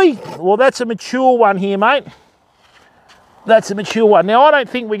 Oh, really? Well, that's a mature one here, mate. That's a mature one. Now, I don't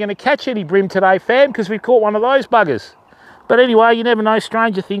think we're going to catch any brim today, fam, because we've caught one of those buggers. But anyway, you never know.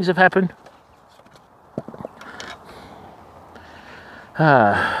 Stranger things have happened.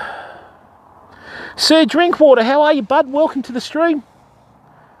 Sir Drinkwater, how are you, bud? Welcome to the stream.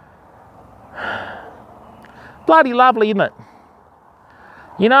 Bloody lovely, isn't it?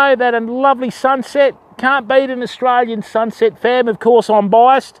 You know, that a lovely sunset. Can't beat an Australian sunset, fam. Of course, I'm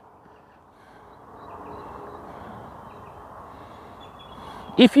biased.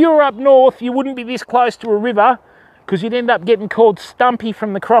 If you were up north, you wouldn't be this close to a river, because you'd end up getting called Stumpy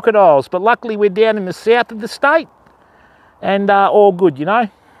from the crocodiles. But luckily, we're down in the south of the state, and all good, you know.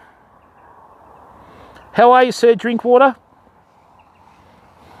 How are you, Sir Drinkwater?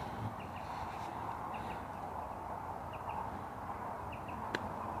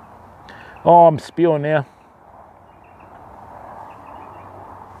 Oh, I'm spewing now.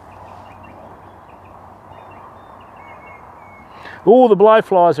 Oh, the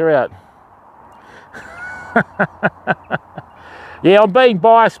blowflies are out. Yeah, I'm being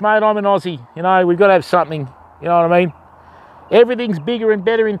biased, mate. I'm an Aussie. You know, we've got to have something. You know what I mean? Everything's bigger and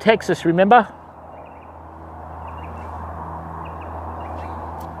better in Texas, remember?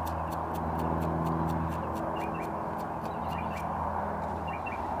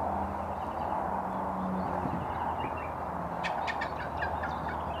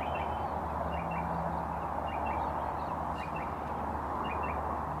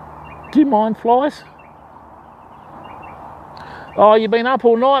 Do you mind flies? Oh, you've been up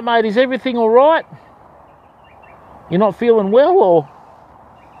all night, mate. Is everything all right? You're not feeling well, or?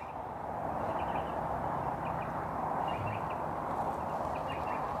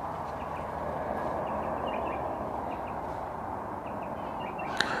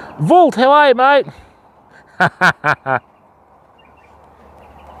 Vault, how are you, mate?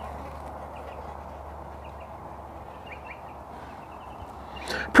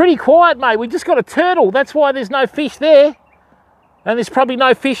 Pretty quiet, mate. We just got a turtle. That's why there's no fish there. And there's probably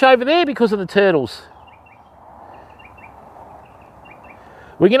no fish over there because of the turtles.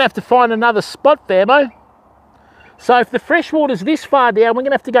 We're going to have to find another spot, Famo. So if the freshwater's this far down, we're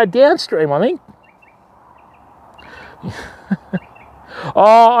going to have to go downstream, I think.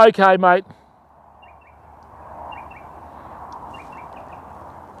 Oh, okay, mate.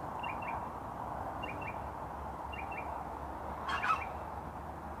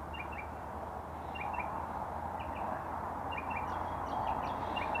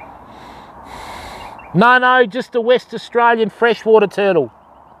 No, just a West Australian freshwater turtle.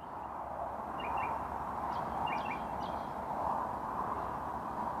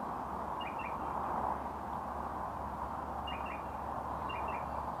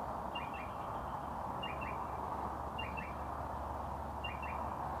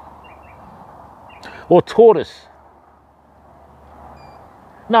 Or tortoise.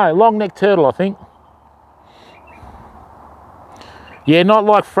 No, long-necked turtle, I think. Yeah, not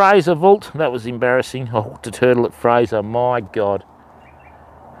like Fraser Vault. That was embarrassing. I hooked a turtle at Fraser. My God.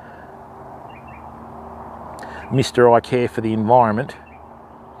 Mr. I care for the environment.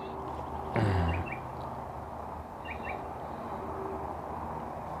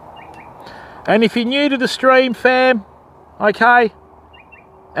 And if you're new to the stream, fam, okay,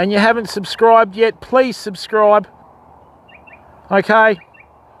 and you haven't subscribed yet, please subscribe. Okay.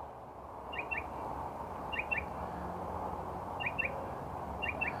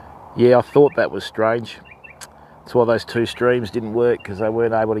 Yeah, I thought that was strange. That's why those two streams didn't work, because they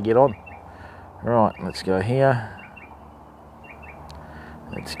weren't able to get on. Right, let's go here.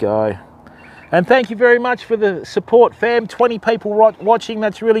 Let's go. And thank you very much for the support, fam. 20 people watching,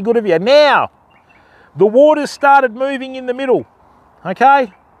 that's really good of you. Now, the water's started moving in the middle,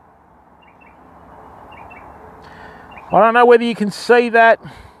 okay? I don't know whether you can see that,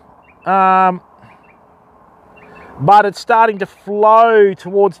 but it's starting to flow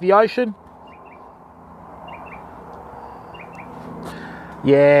towards the ocean.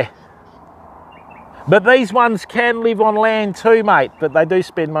 Yeah. But these ones can live on land too, mate, but they do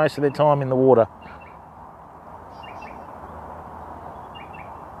spend most of their time in the water.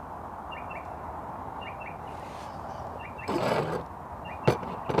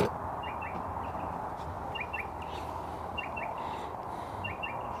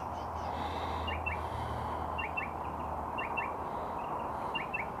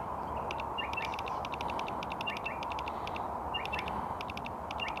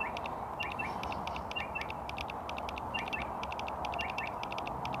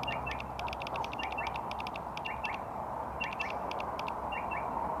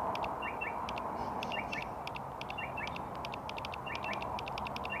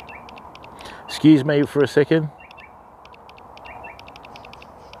 Excuse me for a second.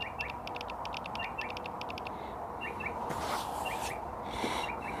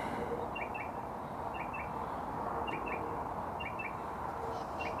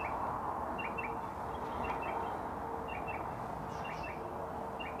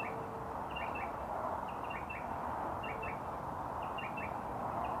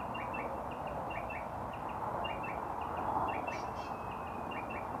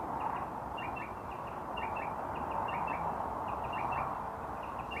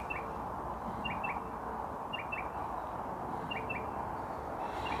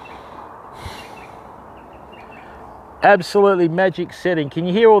 Absolutely magic setting. Can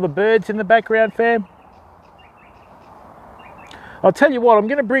you hear all the birds in the background, fam? I'll tell you what, I'm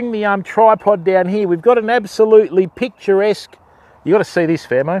going to bring the tripod down here. We've got an absolutely picturesque... You got to see this,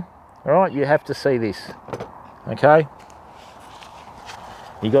 famo. All right, you have to see this. Okay?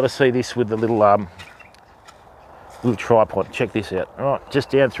 You got to see this with the little little tripod. Check this out. All right, just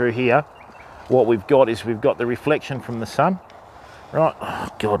down through here, what we've got is we've got the reflection from the sun. Right. Oh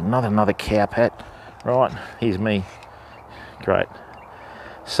God, another cow pat. Right. Here's me. Great.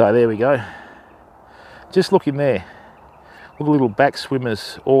 So there we go. Just look in there. Look at the little back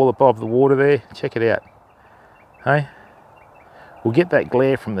swimmers all above the water there. Check it out. Hey. We'll get that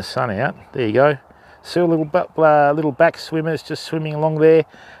glare from the sun out. There you go. See a little back swimmers just swimming along there,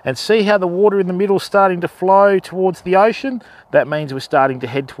 and see how the water in the middle is starting to flow towards the ocean. That means we're starting to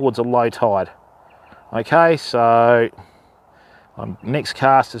head towards a low tide. Okay, so next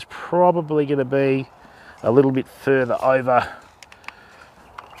cast is probably going to be a little bit further over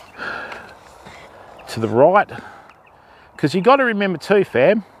to the right, because you've got to remember too,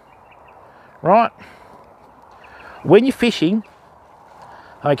 fam, right, when you're fishing,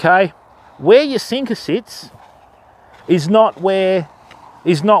 okay, where your sinker sits is not where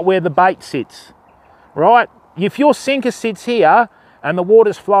the bait sits, right? If your sinker sits here and the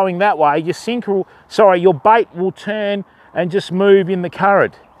water's flowing that way, your bait will turn and just move in the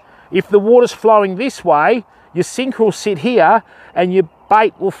current. If the water's flowing this way, your sinker will sit here and your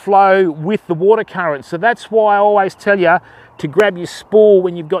bait will flow with the water current. So that's why I always tell you to grab your spool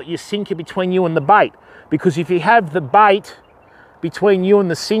when you've got your sinker between you and the bait, because if you have the bait between you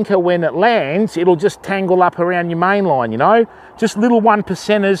and the sinker when it lands, it'll just tangle up around your main line, you know? Just little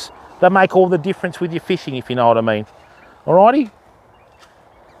 1%ers that make all the difference with your fishing, if you know what I mean. Alrighty?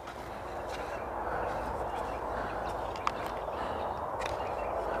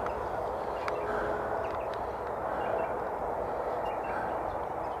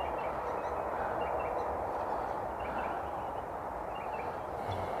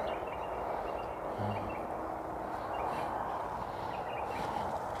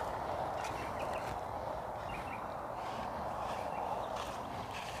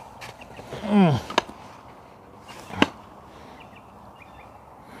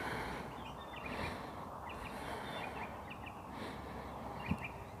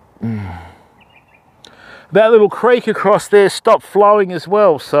 That little creek across there stopped flowing as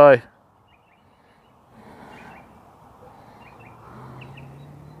well, so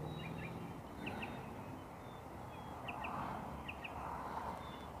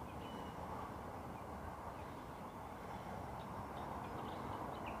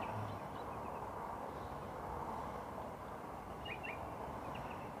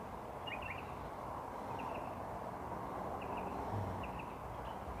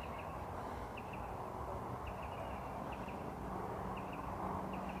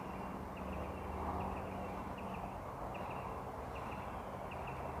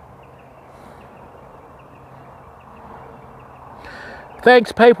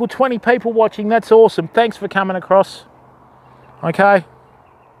thanks people, 20 people watching, that's awesome. Thanks for coming across. Okay.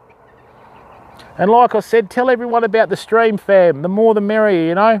 And like I said, tell everyone about the stream, fam. The more the merrier,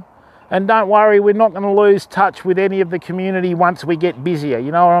 you know. And don't worry, we're not going to lose touch with any of the community once we get busier.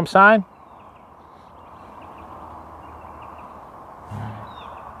 You know what I'm saying?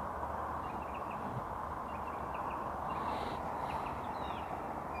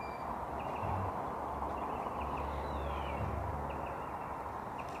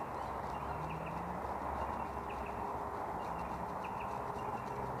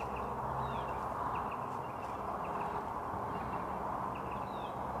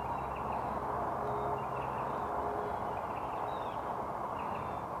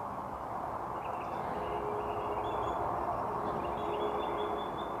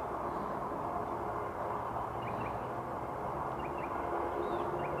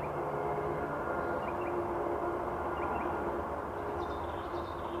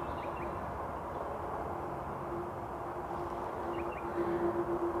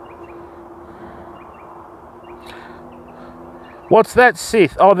 What's that,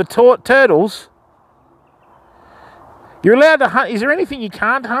 Sith? Oh, the turtles? You're allowed to hunt. Is there anything you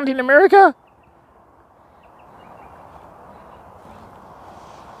can't hunt in America?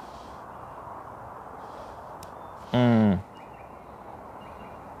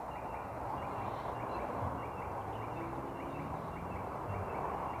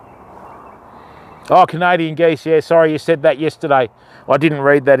 Oh, Canadian geese. Yeah, sorry, you said that yesterday. I didn't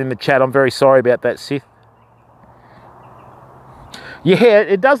read that in the chat. I'm very sorry about that, Sith. Yeah,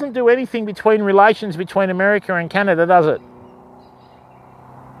 it doesn't do anything between relations between America and Canada, does it?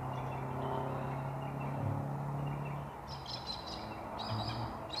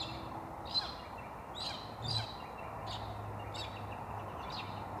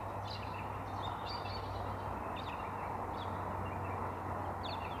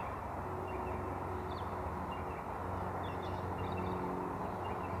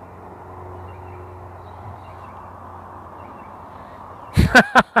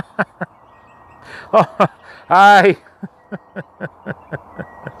 Oh, hey.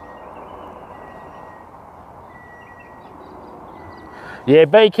 Yeah,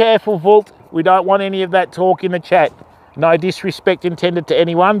 be careful, Vult. We don't want any of that talk in the chat. No disrespect intended to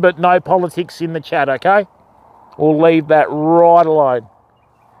anyone, but no politics in the chat, okay? We'll leave that right alone.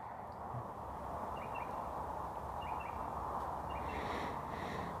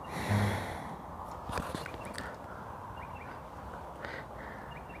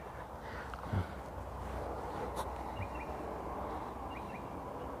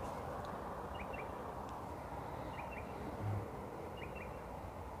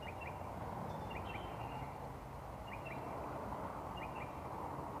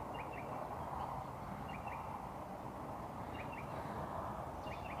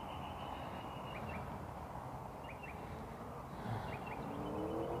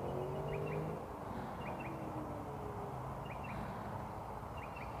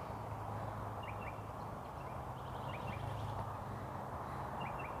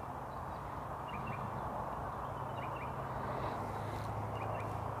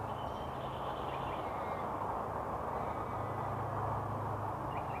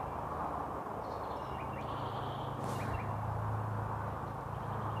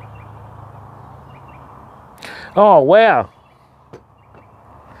 Oh, wow.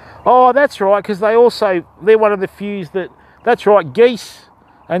 Oh, that's right, because they're one of the few that's right, geese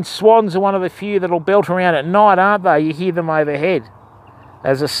and swans are one of the few that'll belt around at night, aren't they? You hear them overhead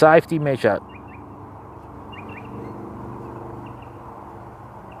as a safety measure.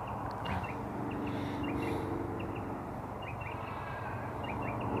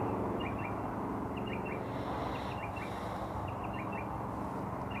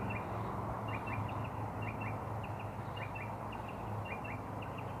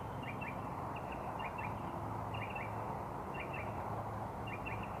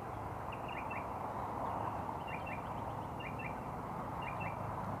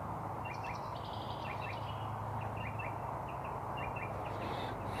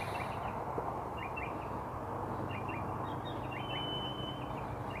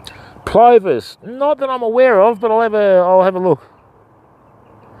 Plovers, not that I'm aware of, but I'll have a look.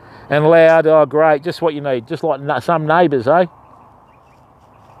 And loud, oh great, just what you need, just like some neighbours, eh?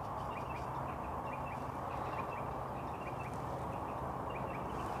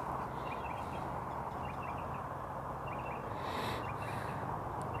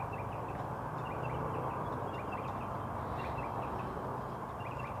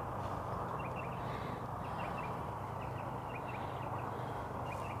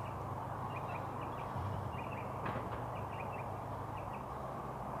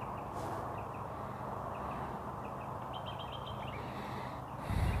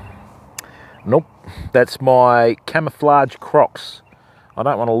 Nope, that's my camouflage Crocs. I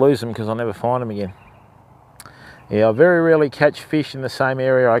don't want to lose them because I'll never find them again. Yeah, I very rarely catch fish in the same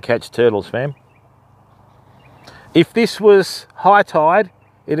area I catch turtles, fam. If this was high tide,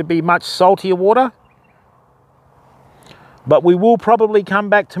 it'd be much saltier water. But we will probably come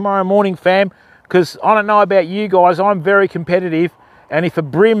back tomorrow morning, fam, because I don't know about you guys, I'm very competitive. And if a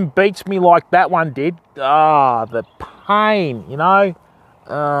bream beats me like that one did, the pain, you know?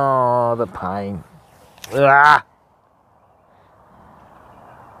 Oh, the pain. Ah.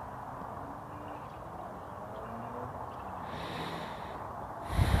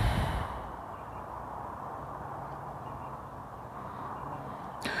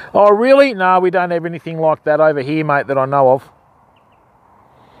 Oh, really? No, we don't have anything like that over here, mate, that I know of.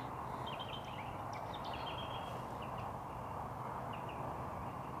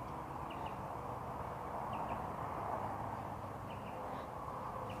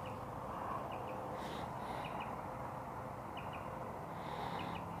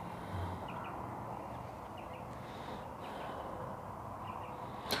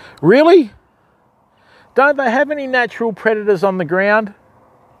 Really? Don't they have any natural predators on the ground?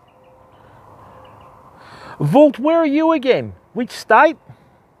 Vult, where are you again? Which state?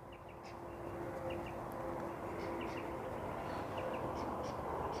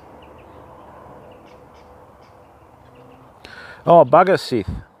 Oh, bugger Sith.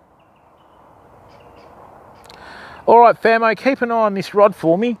 All right, famo, keep an eye on this rod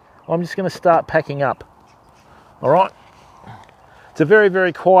for me. I'm just going to start packing up. All right. It's a very,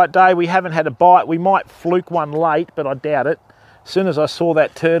 very quiet day. We haven't had a bite. We might fluke one late, but I doubt it. As soon as I saw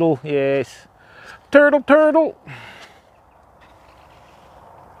that turtle, yes. Turtle, turtle.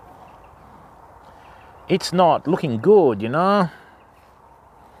 It's not looking good, you know.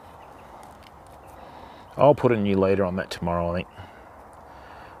 I'll put a new leader on that tomorrow, I think.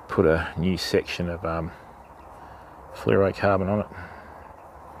 Put a new section of fluorocarbon on it.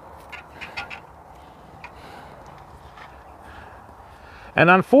 And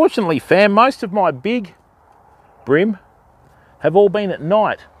unfortunately, fam, most of my big bream have all been at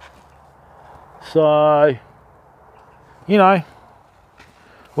night. So, you know,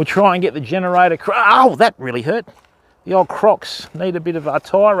 we'll try and get the generator. Oh, that really hurt. The old Crocs need a bit of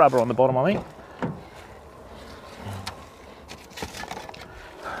tyre rubber on the bottom, I think.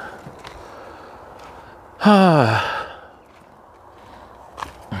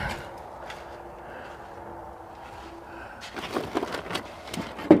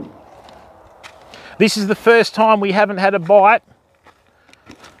 This is the first time we haven't had a bite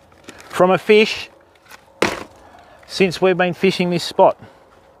from a fish since we've been fishing this spot,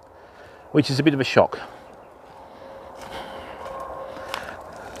 which is a bit of a shock.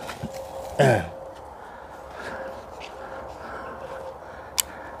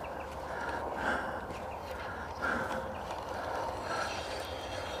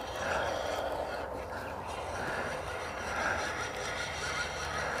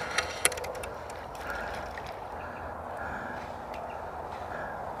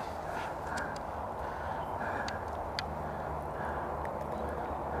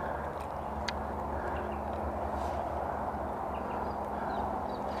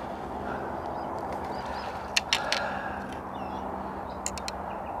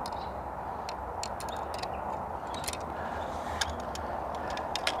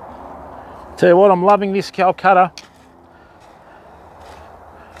 Tell you what, I'm loving this Calcutta.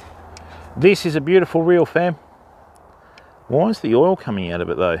 This is a beautiful reel, fam. Why is the oil coming out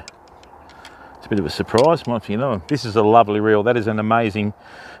of it though? It's a bit of a surprise, might be, you know. This is a lovely reel. That is an amazing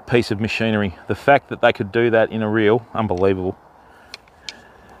piece of machinery. The fact that they could do that in a reel, unbelievable.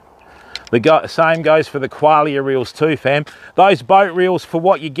 The same goes for the Qualia reels too, fam. Those boat reels, for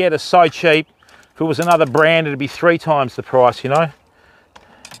what you get, are so cheap. If it was another brand, it'd be 3 times the price, you know.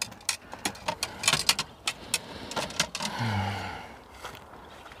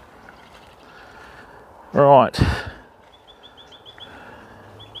 Right.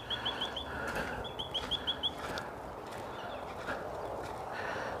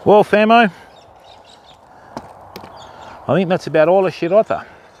 Well, famo, I think that's about all the shirota.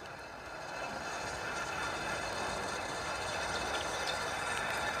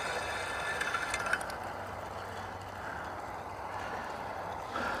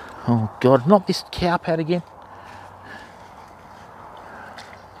 Oh God, not this cow pad again.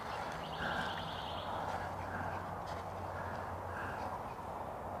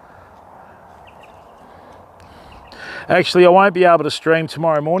 Actually, I won't be able to stream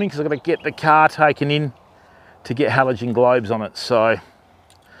tomorrow morning because I've got to get the car taken in to get halogen globes on it. So,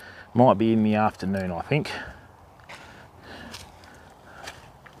 might be in the afternoon, I think.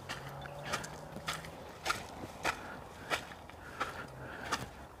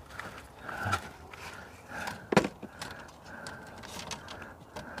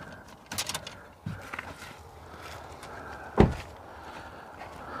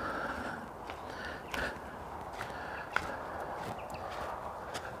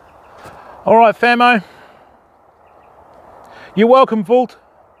 All right, famo. You're welcome, Vault.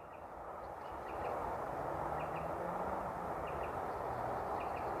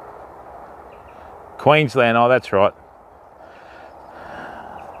 Queensland, oh, that's right.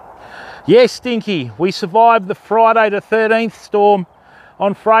 Yes, Stinky, we survived the Friday the 13th storm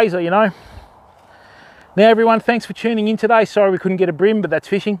on Fraser, you know. Now, everyone, thanks for tuning in today. Sorry we couldn't get a bream, but that's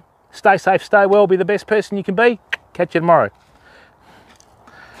fishing. Stay safe, stay well, be the best person you can be. Catch you tomorrow.